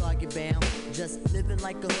bullet, target bound. Just living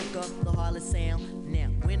like a hooker, the harlot sound. Now,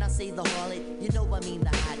 when I say the harlot, you know I mean the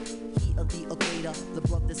hot heat of the equator, the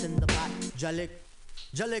brothers in the pot. Jalik,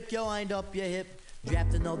 Jalik, yo, wind up your hip.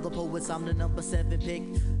 Drafting all the poets, I'm the number 7 pick.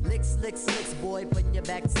 Licks, licks, licks, boy, put your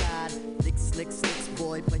backside. Licks, licks, licks,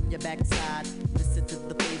 boy, put your backside. Listen to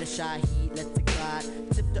the fate of shy heat, let it glide.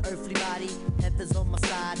 Tip the earthly body, heaven's on my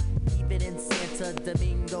side. Even in Santa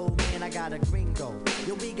Domingo, man, I got a gringo.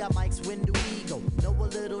 Yo, we got mics, when do we go? Know a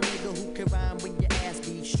little nigga who can rhyme when your ass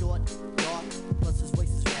be short, dark, plus his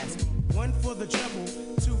voice is raspy. 1 for the treble,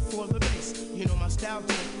 2 for the bass. You know my style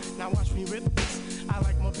tip, now watch me rip this. I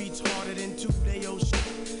like my beats harder than 2-day-old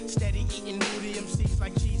shit. Steady eating moody MCs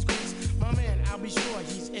like cheese grits. My man, I'll be sure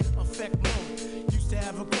he's in effect mode. Used to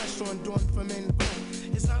have a crush on doing for men bone.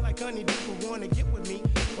 It's not like honey people wanna get with me,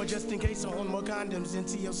 or just in case I own more condoms than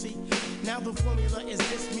TLC. Now the formula is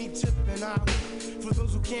this, me, Tip, and Ali. For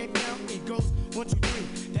those who can't count, it goes 1, 2,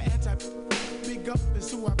 3. The anti-big up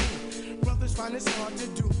is who I be. Brothers find it's hard to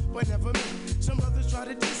do, but never me. Some brothers try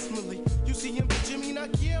to diss me. You see him, but Jimmy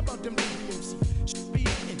not care about them DBMC. Should be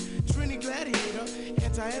in Trini Gladiator,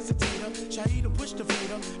 anti-hesitator, Shaheeda push the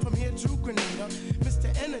fader, from here to Grenada. Mr.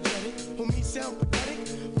 Energetic, who me sound pathetic.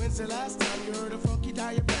 When's the last time you heard a funky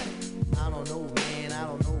diabetic? I don't know, man, I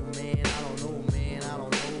don't know, man, I don't know, man, I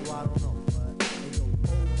don't know, I don't know. But they go,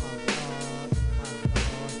 oh my God, oh my God, oh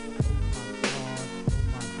my God, oh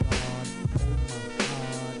my God, oh my God, oh my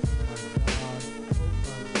God,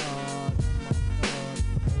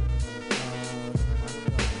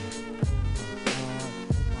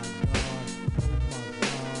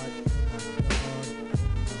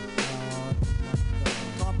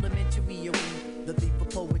 Complimentary, the beat for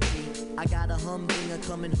poetry. I got a humdinger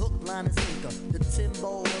coming hook, line, and sinker. The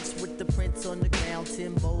Timbo hooks with the prints on the ground.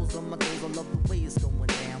 Timbos on my toes, I love the way it's going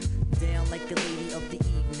down. Down like a lady of the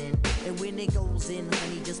evening. And when it goes in,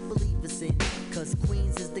 honey, just believe it's in. Cause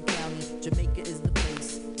Queens is the county, Jamaica is the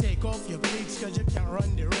place. Take off your cleats cause you can't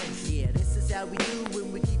run the race. Yeah, this is how we do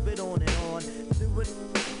when we keep it on and on. Do it.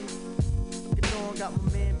 Get on, got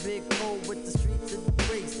my man Big Mo with the streets and the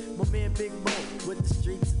freaks. My man Big Mo with the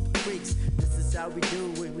streets and the freaks. This is how we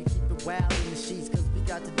do when we keep it wild in the sheets. Cause we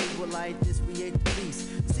got to do it like this, we ain't the beast.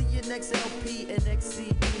 See you next LP and next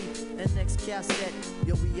CD and next cassette.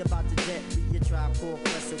 Yo, we about to jet. We a tri-core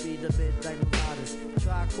pressure, we the midnight marauders.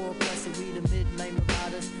 Tri-core pressure, we the midnight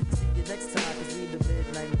marauders. See you next time, cause we the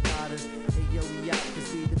midnight marauders. Hey yo, we out, cause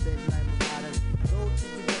we the midnight marauders. Go to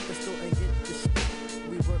the record store and get the shit.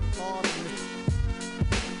 We work hard on the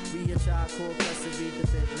we a tri-core pressure, we the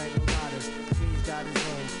midnight marauders. Queens got his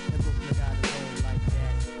own, and Brooklyn got his own like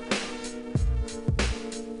that.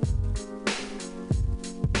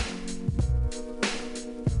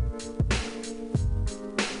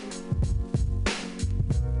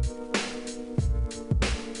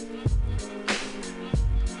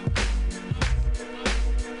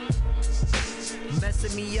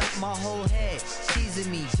 messing me up my whole head, teasing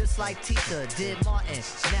me just like Tisha did Martin.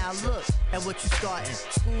 Now look at what you starting.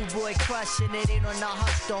 Schoolboy crushing it ain't on the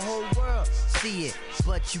hush. The whole world see it,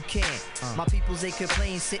 but you can't. My peoples they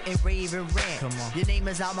complain, sit and rave and rant. Come on. Your name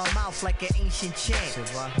is out my mouth like an ancient chant.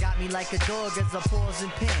 Got me like a dog as I pause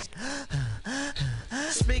and pant.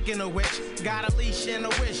 Speaking of which, got a leash and a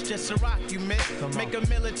wish just to rock you, miss. Make a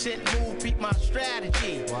militant move, peep my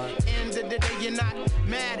strategy. End of the day, you're not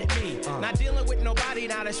mad at me. Not dealing with nobody,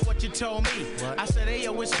 now that's what you told me. I said, hey,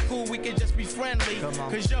 yo, it's cool, we could just be friendly.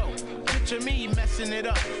 Cause yo, picture me messing it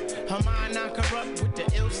up. Her mind not corrupt with the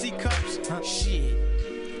LC cups. Shit.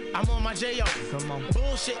 I'm on my J.O.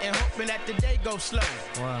 Bullshit and hoping that the day goes slow.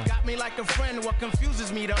 Got me like a friend, what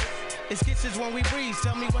confuses me though? It's kisses when we breathe,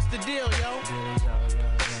 tell me what's the deal, yo?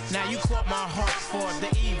 Now you caught my heart for the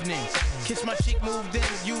evening. Kiss my cheek, move, then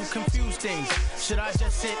you confuse things. Should I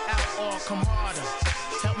just sit out or come harder?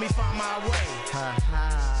 Help me find my way.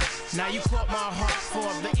 Now you caught my heart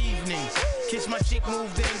for the evening. Kiss my cheek,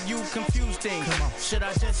 move, then you confuse things. Should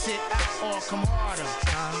I just sit out or come harder?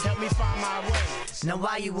 Help me find my way. Now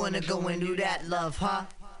why you wanna go and do that, love, huh?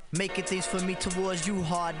 Making things for me towards you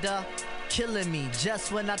harder. Killing me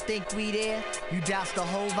just when I think we there. You douse the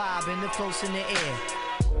whole vibe and the close in the air.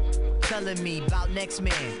 Telling me about next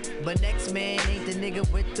man, but next man ain't the nigga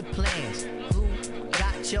with the plans. Who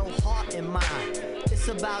got your heart in mind? It's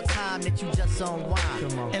about time that you just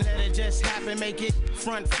unwind. And let it just happen, make it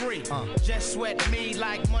front free. Just sweat me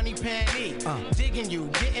like money panty. Digging you,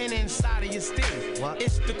 getting inside of your steel.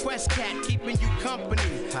 It's the Quest Cat keeping you company.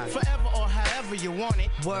 Forever or however you want it.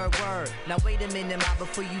 Word, word. Now wait a minute, ma,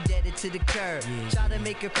 before you dead it to the curb. Try to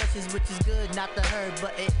make impressions, which is good, not the herd.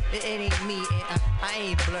 But it ain't me, and I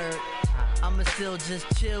ain't blurred. I'ma still just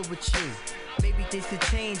chill with you. Maybe things could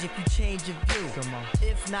change if you change your view.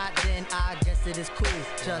 If not, then I guess it is cool.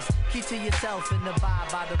 Just keep to yourself and abide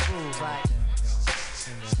by the rules. Like,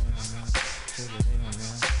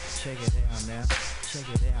 check it out now, check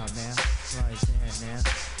it out now, right there now,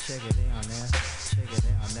 check it out now, check it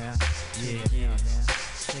out now, yeah,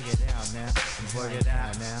 check it out now, work it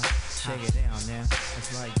out now, check it out now,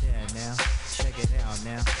 it's like that now, check it out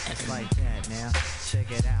now, it's like that now,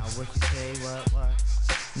 check it out, what you say, what?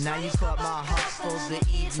 Now you caught my heart for the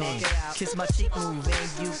evening. Kiss my cheek, move,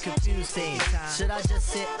 and you confuse things. Should I just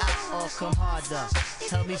sit out or come harder?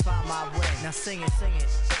 Help me find my way. Now sing it, sing it.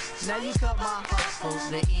 Now you caught my heart for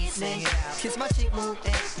the evening. Kiss my cheek, move,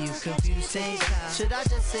 and you confuse things. Should I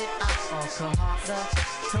just sit out or come harder?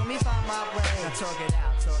 Tell me find my way. Now talk it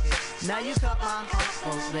out, talk it. Now you caught my heart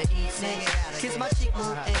for the evening. Kiss my cheek,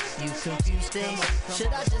 move, and you confuse things.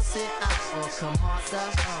 Should I just sit out or come harder?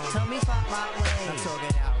 Tell me find my way. Now talk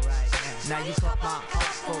it out right now. Now you caught my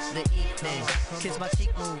heart for the evening. Kiss my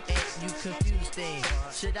cheek, move, and you confuse things.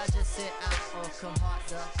 Should I just sit out or come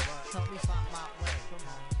harder? Tell me find my way.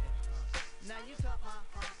 Now you caught my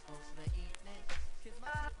heart for the evening. Kiss my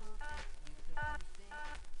cheek, move, and you confuse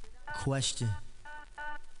things. Question.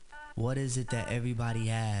 What is it that everybody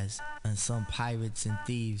has and some pirates and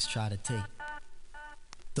thieves try to take?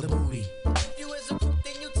 The booty. If you is a crook,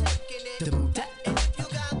 then you taking it. The booty. If you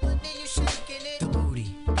got one, then you shaking it. The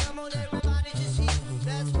booty. Come on, everybody, just heat.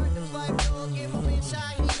 That's worth the fight, dog. Give 'em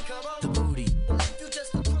inside heat. Come on. The booty. If you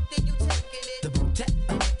just a crook, then you taking it. The booty.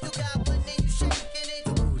 If you got one, then you shaking it.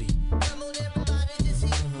 The booty. Come on, everybody, just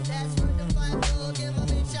heat. That's worth the fight, dog. Give 'em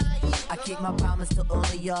inside heat. I keep my promise to all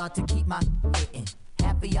of y'all to keep my hitting.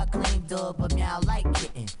 Half of y'all claim dub, but me I like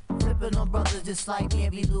getting. Flipping on brothers just like me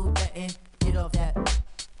and be Lou betting. Get off that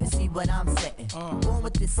and see what I'm setting. Born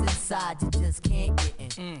with this inside, you just can't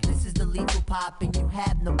get in. This is the lethal pop and you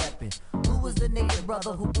have no weapon. Who was the native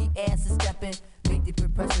brother who keep asses stepping? Make the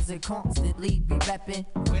impressions and constantly be repping.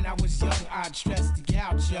 When I was young, I'd stress the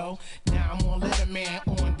gouge, yo. Now I'm on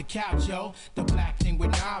Letterman on the couch, yo. The black thing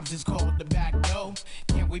with knobs is called the back door.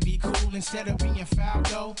 Can't we be cool instead of being foul,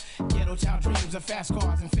 though? Ghetto child dreams of fast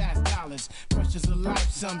cars and fast dollars. Pressures of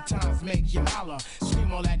life sometimes make you holler.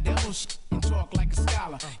 Scream all that devil shit and talk like a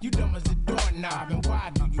scholar. You dumb as a doorknob, and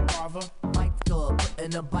why do you bother? Mic door,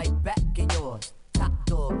 putting a bite back in yours. Top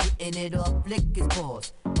door, getting it up, flick his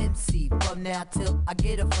paws. MC from now till I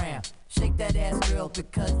get a frown. Shake that ass, girl,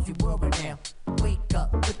 because you world renowned. Wake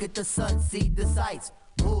up, look at the sun, see the sights.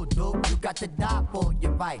 Whoa, dope, you got to die for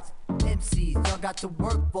your rights. MCs, y'all got to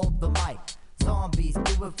work for the mic. Zombies,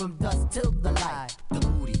 do it from dusk till the light. The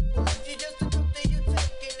booty. If you just a crook, then you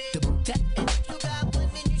taking it. The booty. If you got one,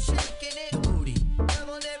 then you shaking it. The booty. Come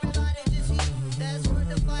on, everybody, just heat. That's worth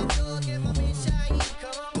the fight, dog. Give 'em inside heat.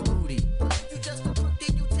 Come on. The booty. If you just a crook,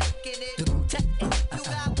 then you taking it. The booty. You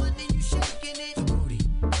got one, then you shaking it. The booty.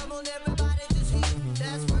 Come on, everybody, just heat.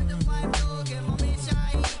 That's worth the fight, dog. Give 'em inside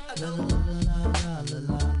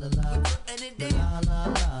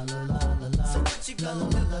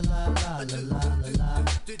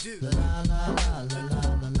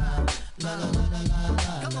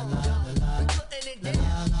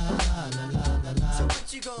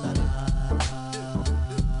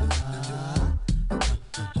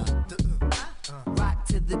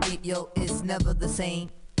yo, it's never the same.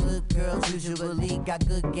 Good girls usually got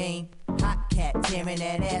good game. Hot cat tearing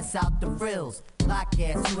that ass out the frills. Block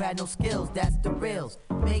ass who had no skills, that's the reals.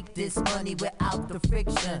 Make this money without the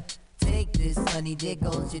friction. Take this, honey, there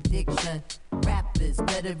goes your diction. Rappers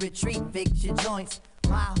better retreat, fix your joints.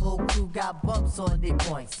 My whole crew got bumps on their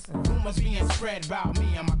points. Rumors being spread about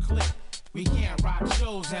me and my clique. We can't rock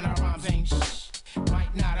shows and our rhymes ain't shh.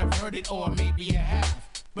 Might not have heard it or maybe you have.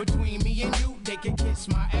 Between me and you, they can kiss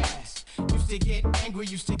my ass. Used to get angry,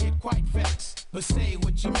 used to get quite vexed. But say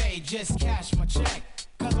what you may, just cash my check.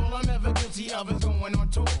 Cause all I'm ever guilty of is going on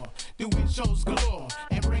tour, doing shows galore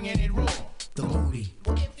and bringing it raw. The booty.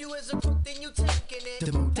 Well, if you is a crook, then you taking it.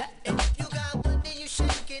 The booty. And if you got one, then you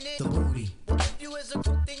shaking it. The booty. Well, if you is a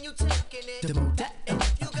crook, then you taking it. The booty. And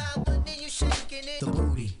if you got one, then you shaking it. The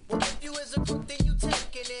booty. Well, if you is a crook, then you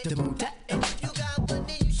taking it. The booty. And if you got one,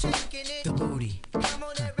 then you shaking it. The booty. Come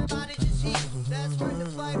on, everybody, just heat. That's when the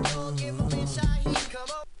fight will give them inside heat. Come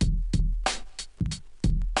on.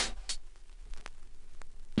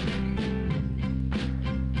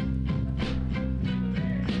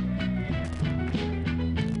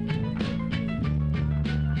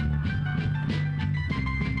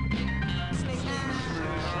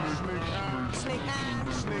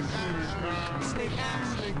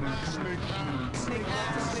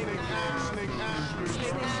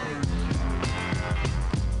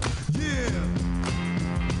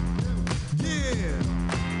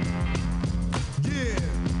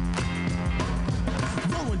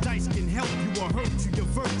 Rolling dice can help you or hurt you. Your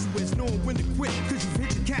virtue is knowing when to quit, cause you've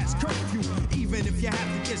hit your cash curfew. Even if you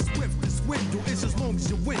have to get swift, the swindle is as long as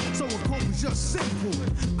you win. So a code is just simple.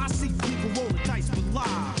 I see people rolling dice with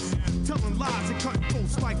lies, telling lies and cutting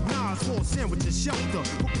throats like knives for a sandwich and shelter.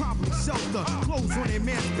 Will probably shelter clothes on their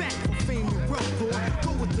man's back for fame and wealth. Or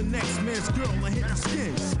go with the next man's girl and hit the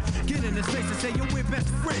skins. Get in his face and say, yo, we're best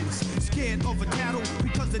friends. Scared of a tattle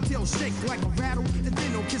because the tail shake like a rattle. And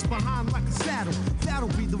then they'll kiss behind like a saddle. That'll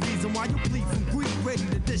be the reason why you bleed from greed. Ready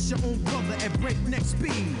to dish your own brother at breakneck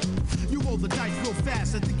speed. You roll the dice real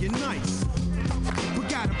fast and think you're nice. But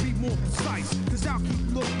gotta be more precise, cause I'll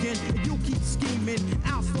keep looking and you'll keep scheming.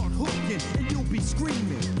 I'll start hooking and you'll be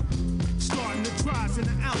screaming. Starting the tries and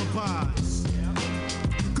the alibis,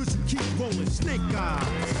 cause you keep rolling snake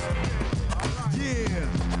eyes. Yeah.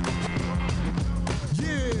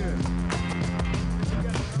 Yeah.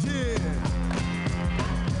 Yeah.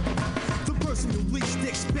 The person you least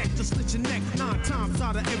expect to slit your neck 9 times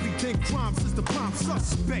out of everything. Crimes is the prime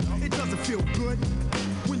suspect. It doesn't feel good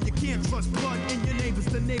when you can't trust blood and your neighbor's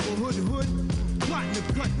the neighborhood hood. Plotting to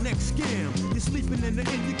cut next scam. You're sleeping in the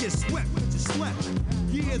end, you get swept, but you slept.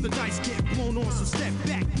 Yeah, the dice get blown on, so step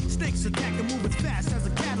back. Snakes attack and move as fast as a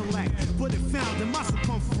Cadillac. But it found in my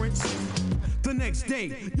circumference. The next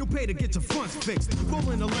day, you'll pay to get your fronts fixed.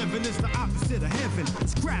 Rolling 11 is the opposite of heaven.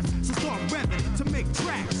 It's crap, so start revving to make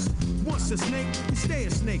tracks. Once a snake, you stay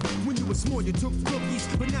a snake. When you were small, you took cookies,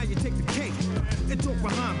 but now you take the cake. And talk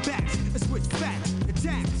behind backs, and switch facts,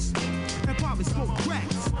 attacks, and probably smoke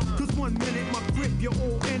cracks. Cause one minute my grip, you're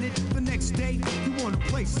all in it. The next day, you wanna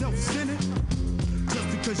play self-centered. Just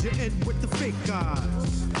because you're in with the fake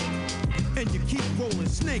guys. And you keep rolling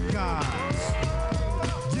snake eyes.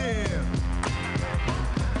 Yeah.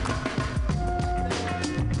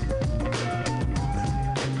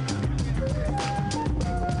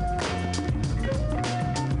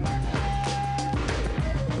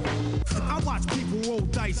 Roll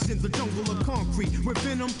dice in the jungle of concrete, where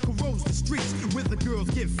venom corrodes the streets, where the girls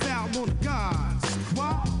get foul on the guys.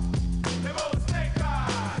 What? They roll snake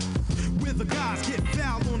eyes. Where the guys get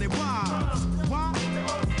foul on their wives. What? They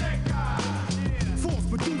roll snake eyes. Yeah. False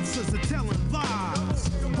producers are telling lies.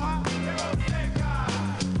 What? They roll snake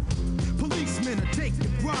eyes. Policemen are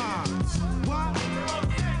taking bribes. What? They roll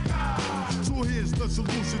snake eyes. So here's the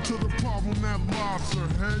solution to the problem that lies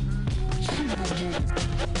ahead.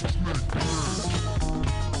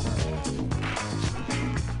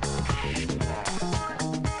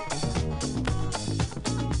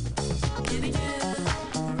 Give me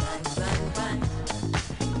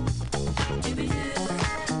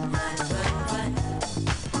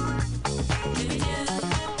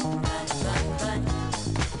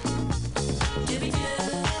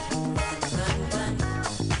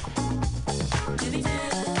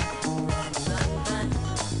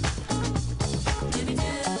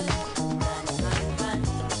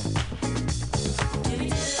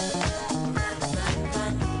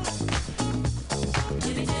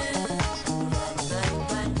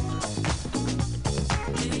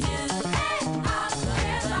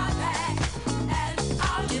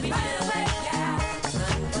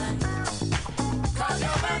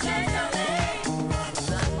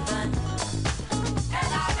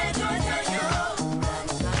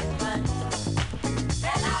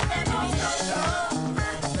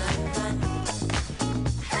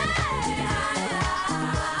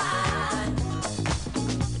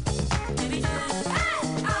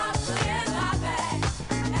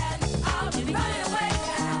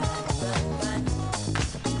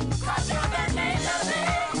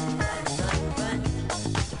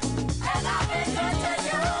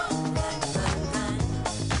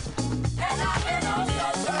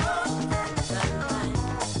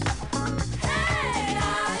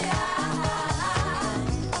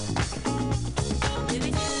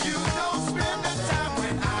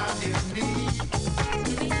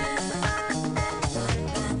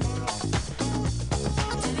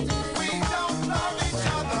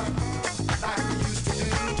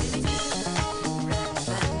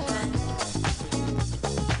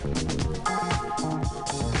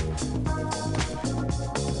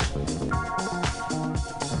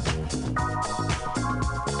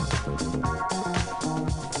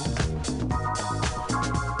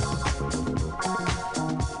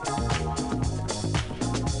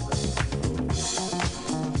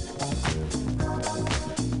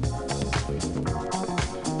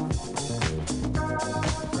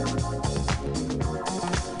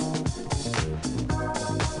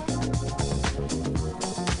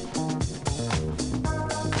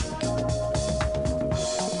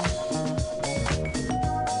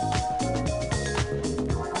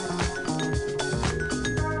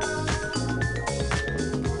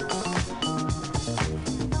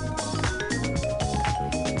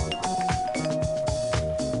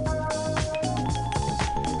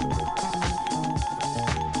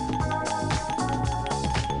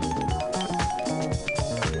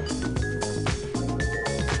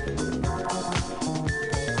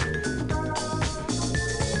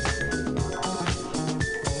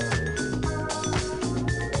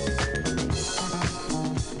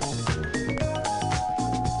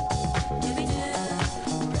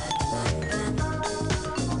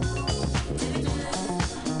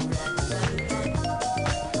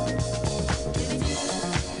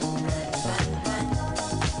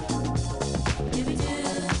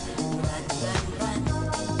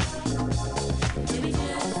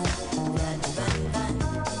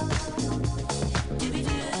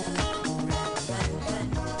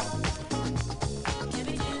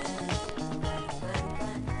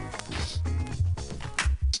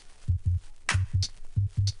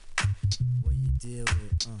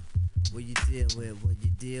What you deal with? What you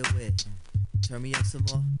deal with? Turn me up some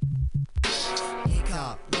more.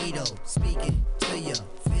 Incognito, speaking to your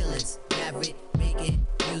feelings. Maverick, making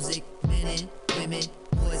music, men and women,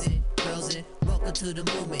 boys and girls, and welcome to the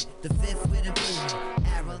movement. The fifth with improvement.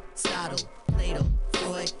 Aristotle, Plato,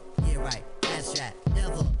 Freud, yeah right, abstract,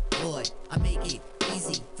 never void. I make it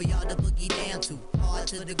easy for y'all to boogie down to. Hard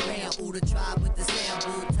to the ground, ooh the tribe with the sound.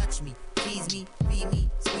 Boo, touch me, tease me, feed me,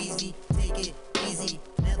 squeeze me, take it easy,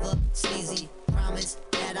 never sleazy. Promise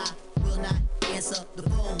that I will not answer the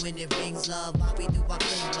phone when it rings. Love, why we do our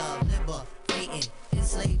thing, love, liberating,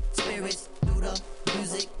 enslaved spirits through the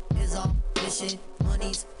music is our mission.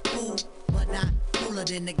 Money's cool, but not cooler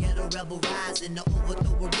than the ghetto rebel rising to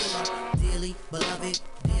overthrow a ruler. Dearly beloved,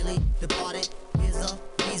 dearly departed. Here's the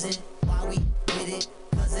reason why we did it,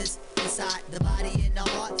 cause it's inside the body and the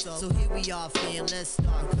heart. So here we are, fam, let's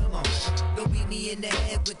start. Come on, don't beat me in the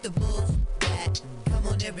head with the bulls. Come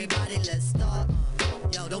on, everybody, let's start.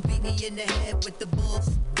 Yo, don't beat me in the head with the bulls.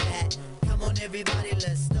 Come on, everybody,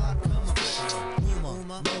 let's start. Come on.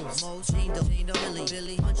 Uma, Mo, Jindo,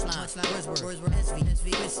 Billy, Punchline, Wordsworth,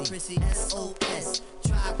 SV, Chrissy, SOS,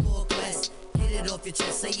 Tribe Called Quest. Get it off your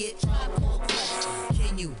chest, say it. Tribe Called Quest.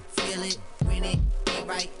 Can you feel it when it ain't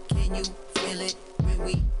right? Can you feel it when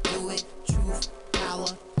we do it? Truth, power,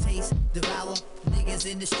 taste, devour.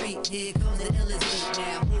 Niggas in the street, here comes the illest beat.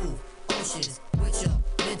 Now move, oceans, with your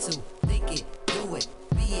mental, think it, do it,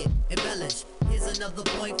 be it, embellish. Here's another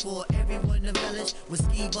point for everyone to relish. With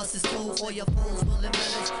ski buses too, all your fools will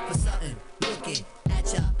embellish. For something, looking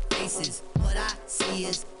at your faces. What I see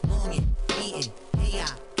is longing, eating. Hey, I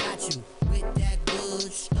got you with that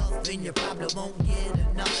good stuff, and you probably won't get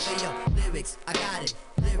enough of your lyrics. I got it,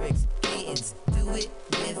 lyrics, cadence, do it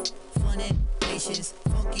with fun and patience.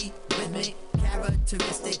 Funky, rhythmic,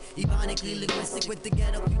 characteristic, ebonically linguistic with the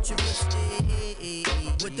ghetto futuristic.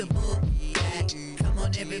 With the boogie, come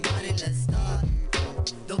on everybody, let's start.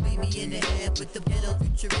 Don't beat me in the head with the ghetto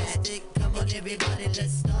futuristic. Come on everybody,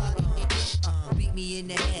 let's start. Beat me in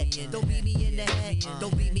the head, don't beat me in the head,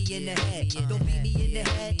 don't beat me in the head, don't beat me in the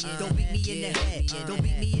head, don't beat me in the head, don't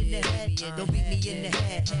beat me in the head, don't beat me in the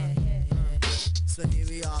head. So here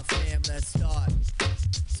we are, fam, let's start.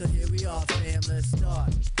 So here we are, fam, let's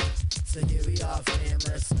start. So here we are, fam,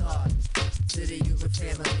 let's start. To the human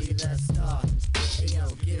family, let's start. Hey yo,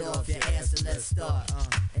 get off your ass and let's start.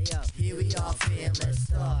 Hey yo, here we are, fam, let's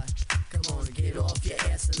start. Come on, get off your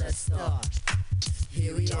ass and let's start.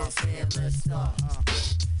 Here we are, fam, let's start.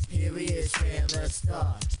 Here we is, fam, let's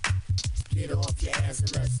start. Get off your ass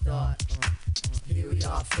and let's start. Here we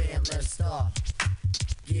are, fam, let's start.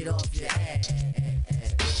 Get off your ass.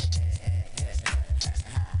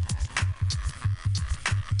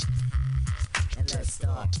 And let's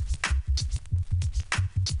start.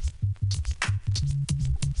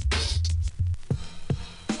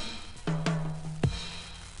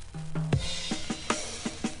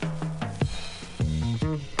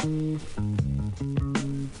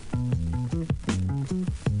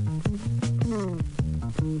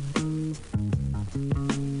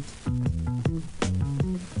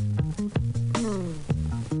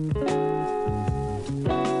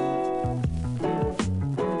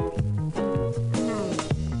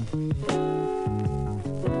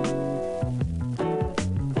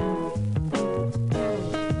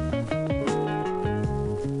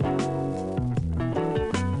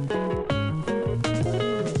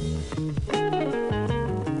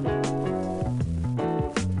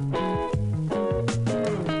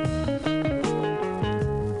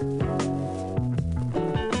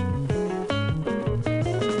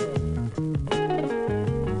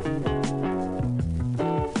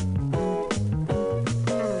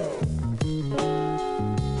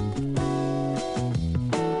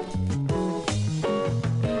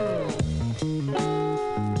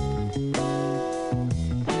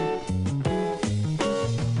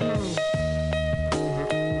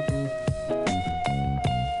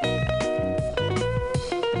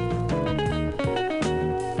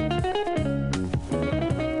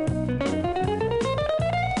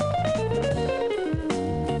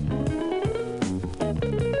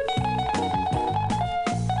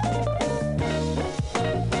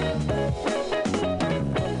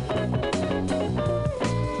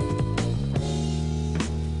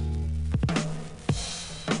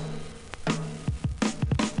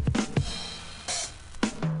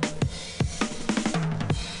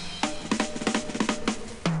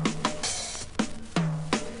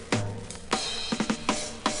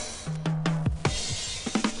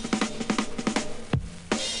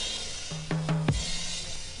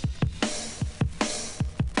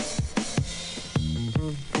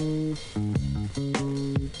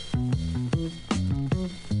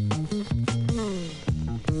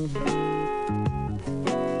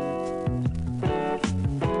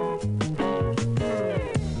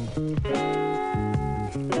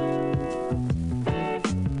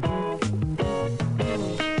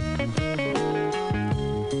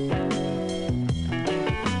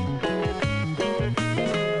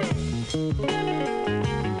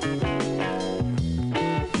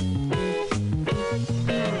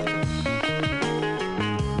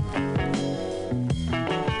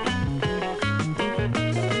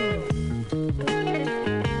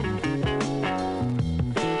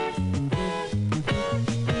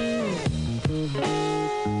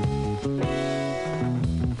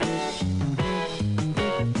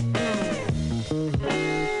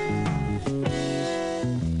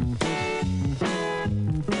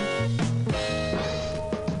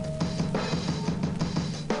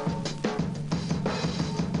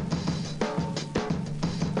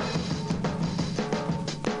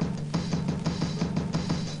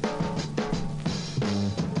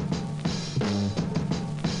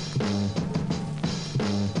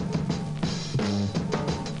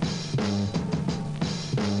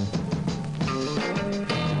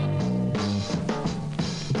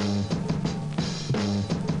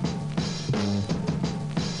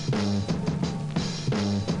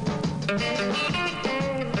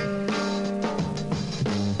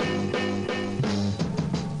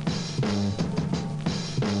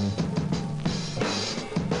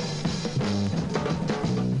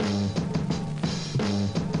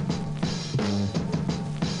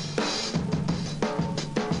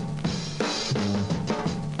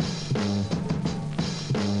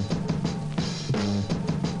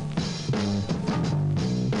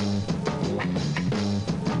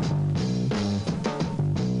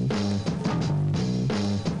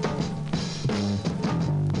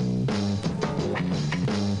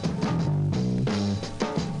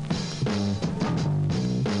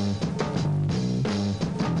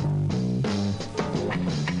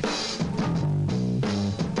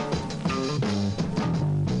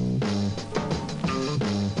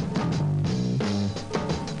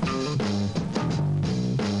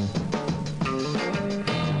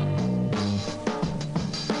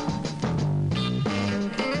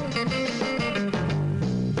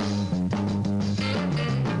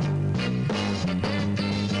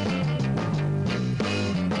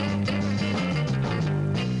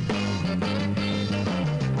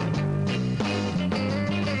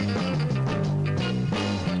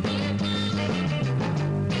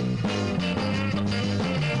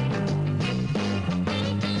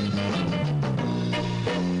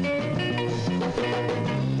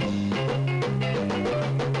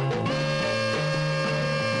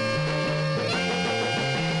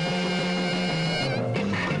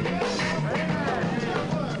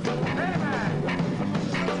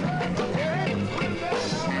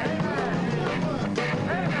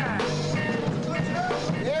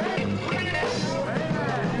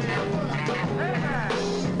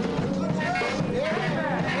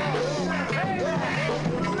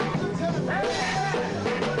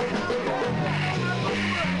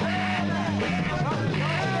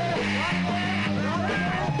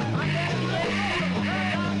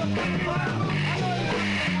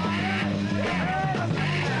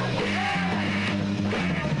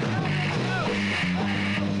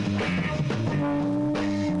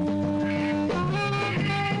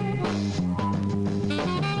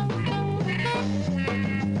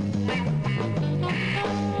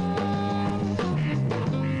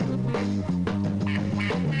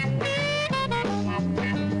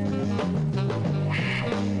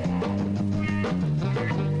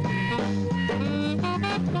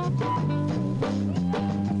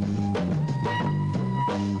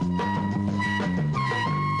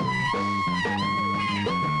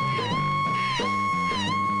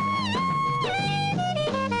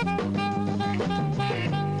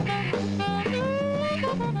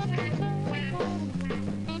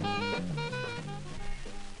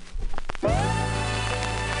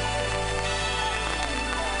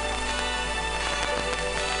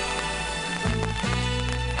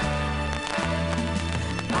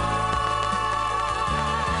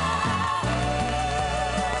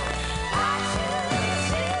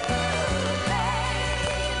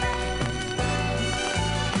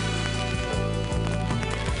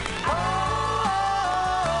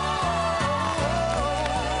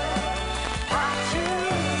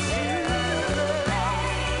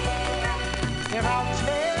 and I'll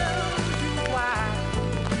tell you why.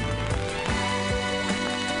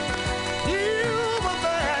 You were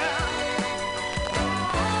there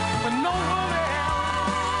when no one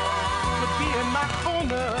else would be in my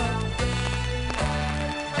corner.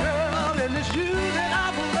 Girl, and it's you that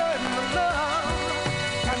I've learned to love,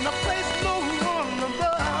 and the place no one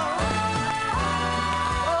above.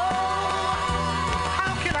 Oh,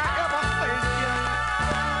 how can I ever thank you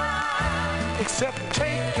except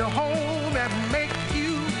take you home and make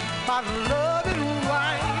you my loving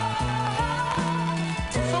wife,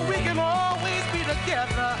 so we can always be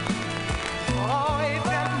together. Oh, ain't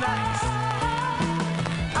that nice?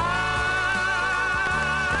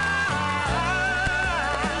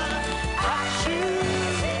 I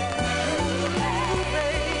choose you,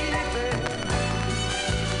 baby.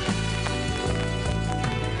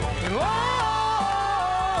 Oh,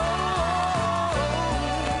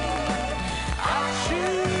 I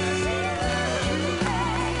choose you,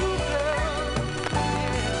 girl.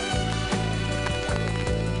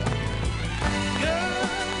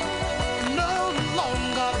 No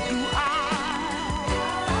longer do I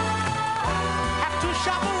have to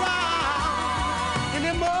shop around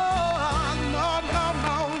anymore. No, no,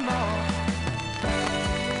 no, no.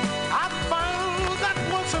 I found that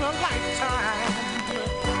once in a lifetime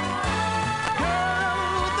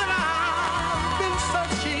girl that I've been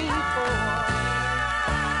searching for.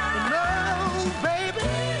 But no,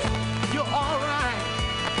 baby, you're alright.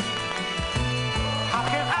 How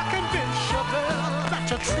can I convince you, girl, that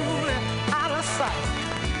you're truly out of sight?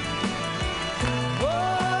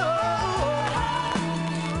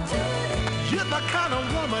 You're the kind of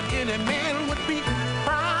woman any man would be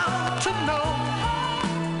proud to know.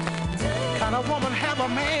 Kind of woman have a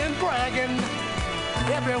man bragging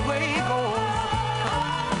everywhere he goes.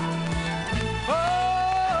 Oh,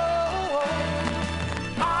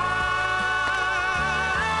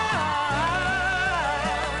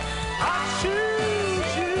 I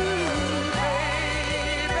choose you,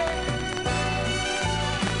 baby.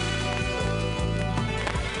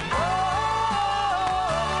 Oh,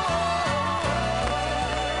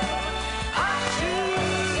 I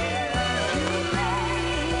choose you.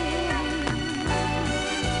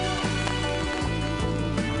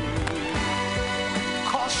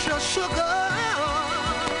 'Cause you're sugar,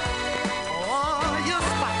 oh, you're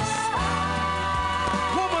spice,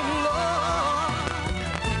 woman love,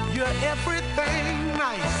 you're everything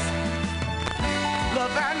nice,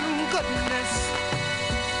 love and goodness,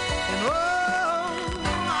 and oh,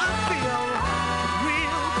 I feel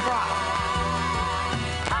real proud,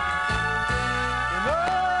 and oh,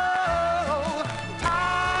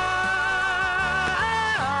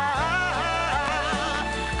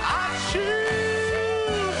 I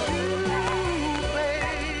choose you,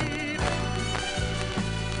 babe.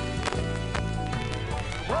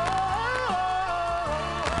 Oh,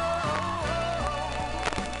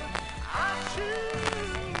 I choose.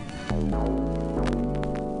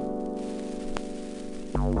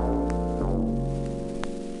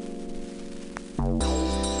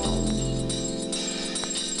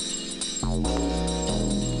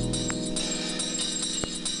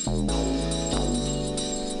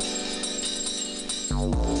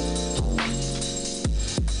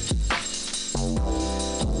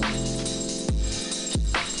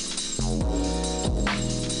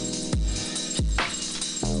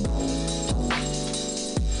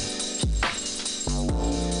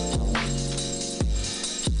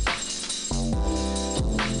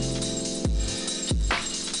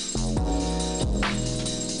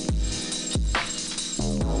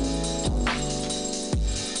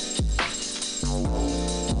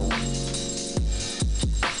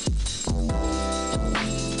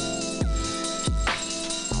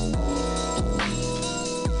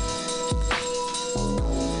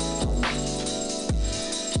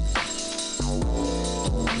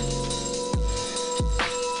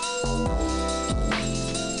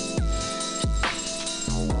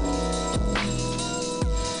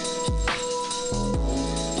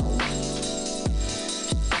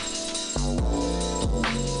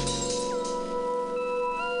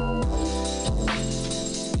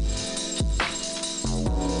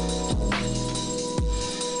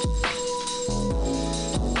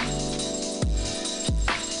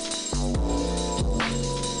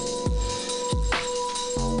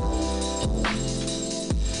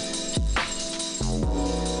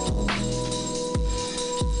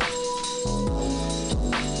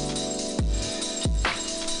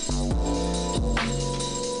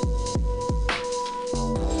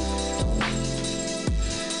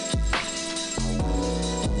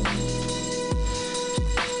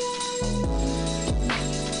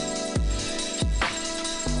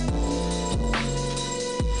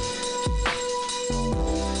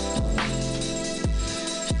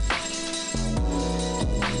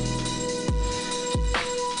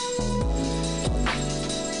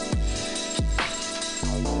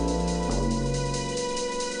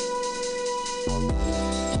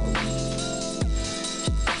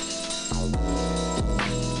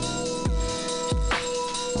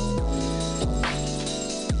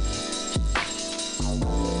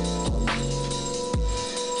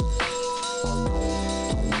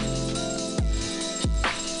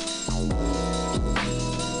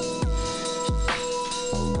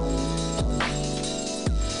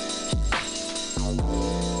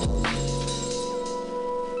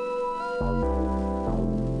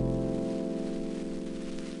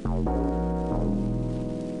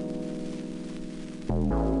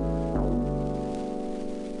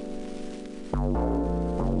 The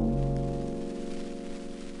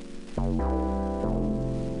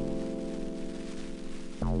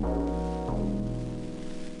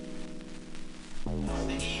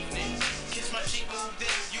evening, kiss my cheek, move in,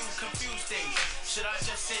 you confuse things. Should I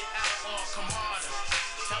just sit out or come harder?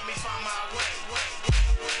 Help me find my way.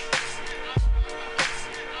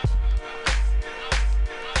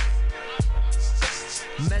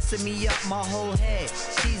 Messing me up my whole head,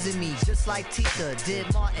 teasing me just like Tisha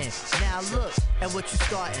did Martin. Now look at what you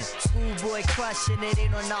starting. Schoolboy crushing it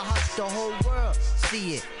ain't on the hush, the whole world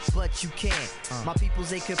see it, but you can't. My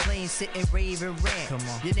peoples they complain, sit and rave and rant. Come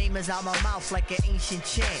on. Your name is out my mouth like an ancient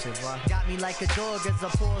chant. Got me like a dog as I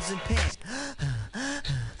pause and pant.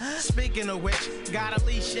 Speaking of which, got a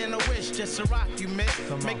leash and a wish just to rock you, miss.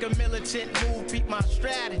 Make a militant move, beat my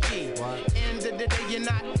strategy. End of the day, you're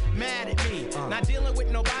not mad at me. Not dealing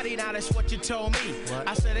with nobody, now that's what you told me.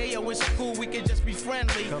 I said, hey, yo, it's cool, we can just be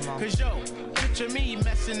friendly. Cause yo, picture me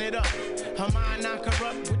messing it up. Her mind not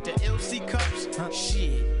corrupt with the LC cups.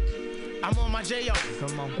 Shit. I'm on my J.O.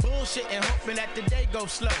 Bullshit and hoping that the day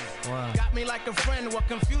goes slow. Got me like a friend, what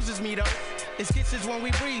confuses me though? It's kisses when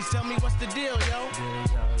we breathe, tell me what's the deal, yo?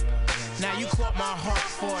 Now you caught my heart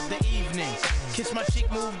for the evening. Kiss my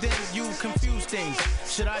cheek, moved in, you confuse things.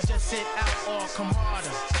 Should I just sit out or come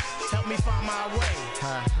harder? Help me find my way.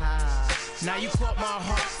 Now you caught my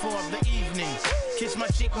heart for the evening. Kiss my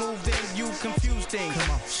cheek, moved in, you confuse things.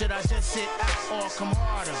 Should I just sit out or come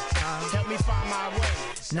harder? Help me find my way.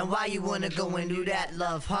 Now why you wanna go and do that,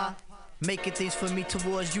 love, huh? Making things for me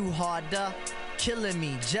towards you harder. Killing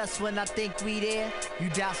me just when I think we there. You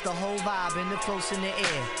douse the whole vibe and the close in the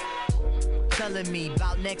air. Telling me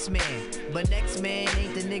about next man, but next man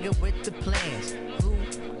ain't the nigga with the plans. Who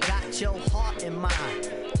got your heart in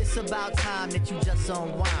mind? It's about time that you just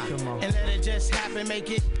unwind. And let it just happen, make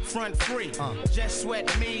it front free. Just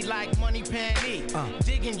sweat me like money panty.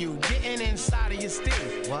 Digging you, getting inside of your steel.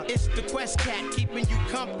 It's the Quest Cat keeping you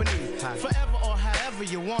company. Forever or however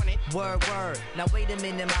you want it. Word, word. Now wait a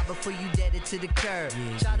minute, ma, before you dead it to the curb.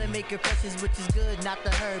 Try to make impressions, which is good, not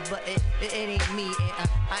the herd. But it ain't me, and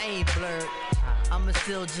I ain't blurred. I'ma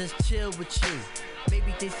still just chill with you.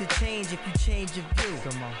 Maybe things could change if you change your view.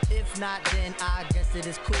 If not, then I guess it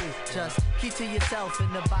is cool. Just keep to yourself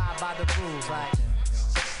and abide by the rules. Like,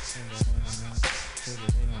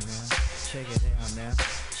 check it out now,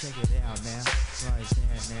 check it out now, right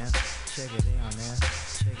there now, check it out now,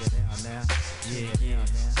 check it out now, yeah,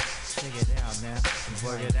 check it out now,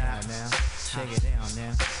 work it out now, check it out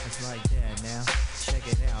now, it's like that now, check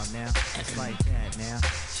it out now, it's like that now,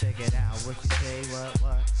 check it out, what you say,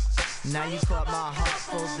 what? Now you caught my heart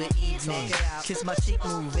for the evening. Kiss my cheek,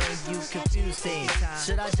 move and you confuse things.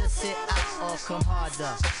 Should I just sit out or come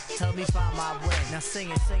harder? Help me find my way. Now sing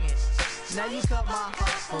it, sing it. Now you caught my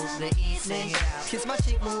heart for the evening. Kiss my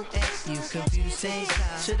cheek, move and you confuse things.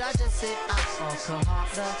 Should I just sit out or come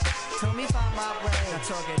harder? Help me find my way. Now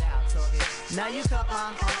talk it out, talk it. Now you caught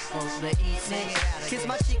my heart for the evening. Kiss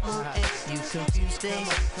my cheek, move and you confuse things.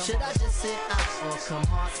 Should I just sit out or come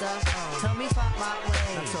harder? Tell me find my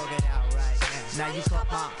way. Now talk it out right now. Now you caught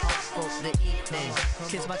my heart for the evening.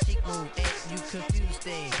 Kiss my cheek, move and you confuse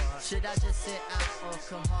things. Should I just sit out or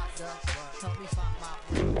come harder? Tell me find my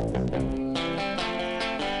way.